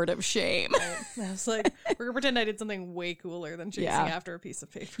escort of shame. Right. I was like, we're going to pretend I did something way cooler than chasing after a piece of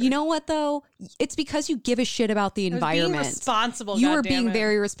paper. You know what, though? It's because you give a shit about the environment. Being responsible. You were being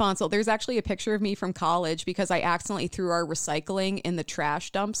very responsible. There's actually a picture of me from college because I accidentally threw our recycling in the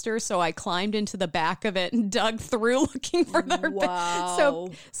trash dumpster. So I climbed into the back of it and dug through looking for our Wow.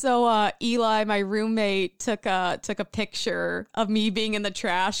 So Eli, my roommate, took a picture of me being in the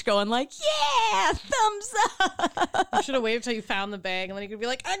trash going like, yeah, thumbs up. You should have waited till you found the bag, and then you could be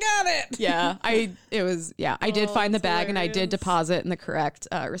like, I got it. Yeah, I did find the bag, and I did deposit in the correct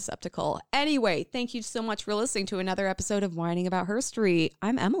receptacle. Anyway, thank you so much for listening to another episode of Whining About Herstory.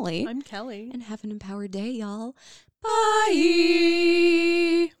 I'm Emily. I'm Kelly. And have an empowered day, y'all. Bye.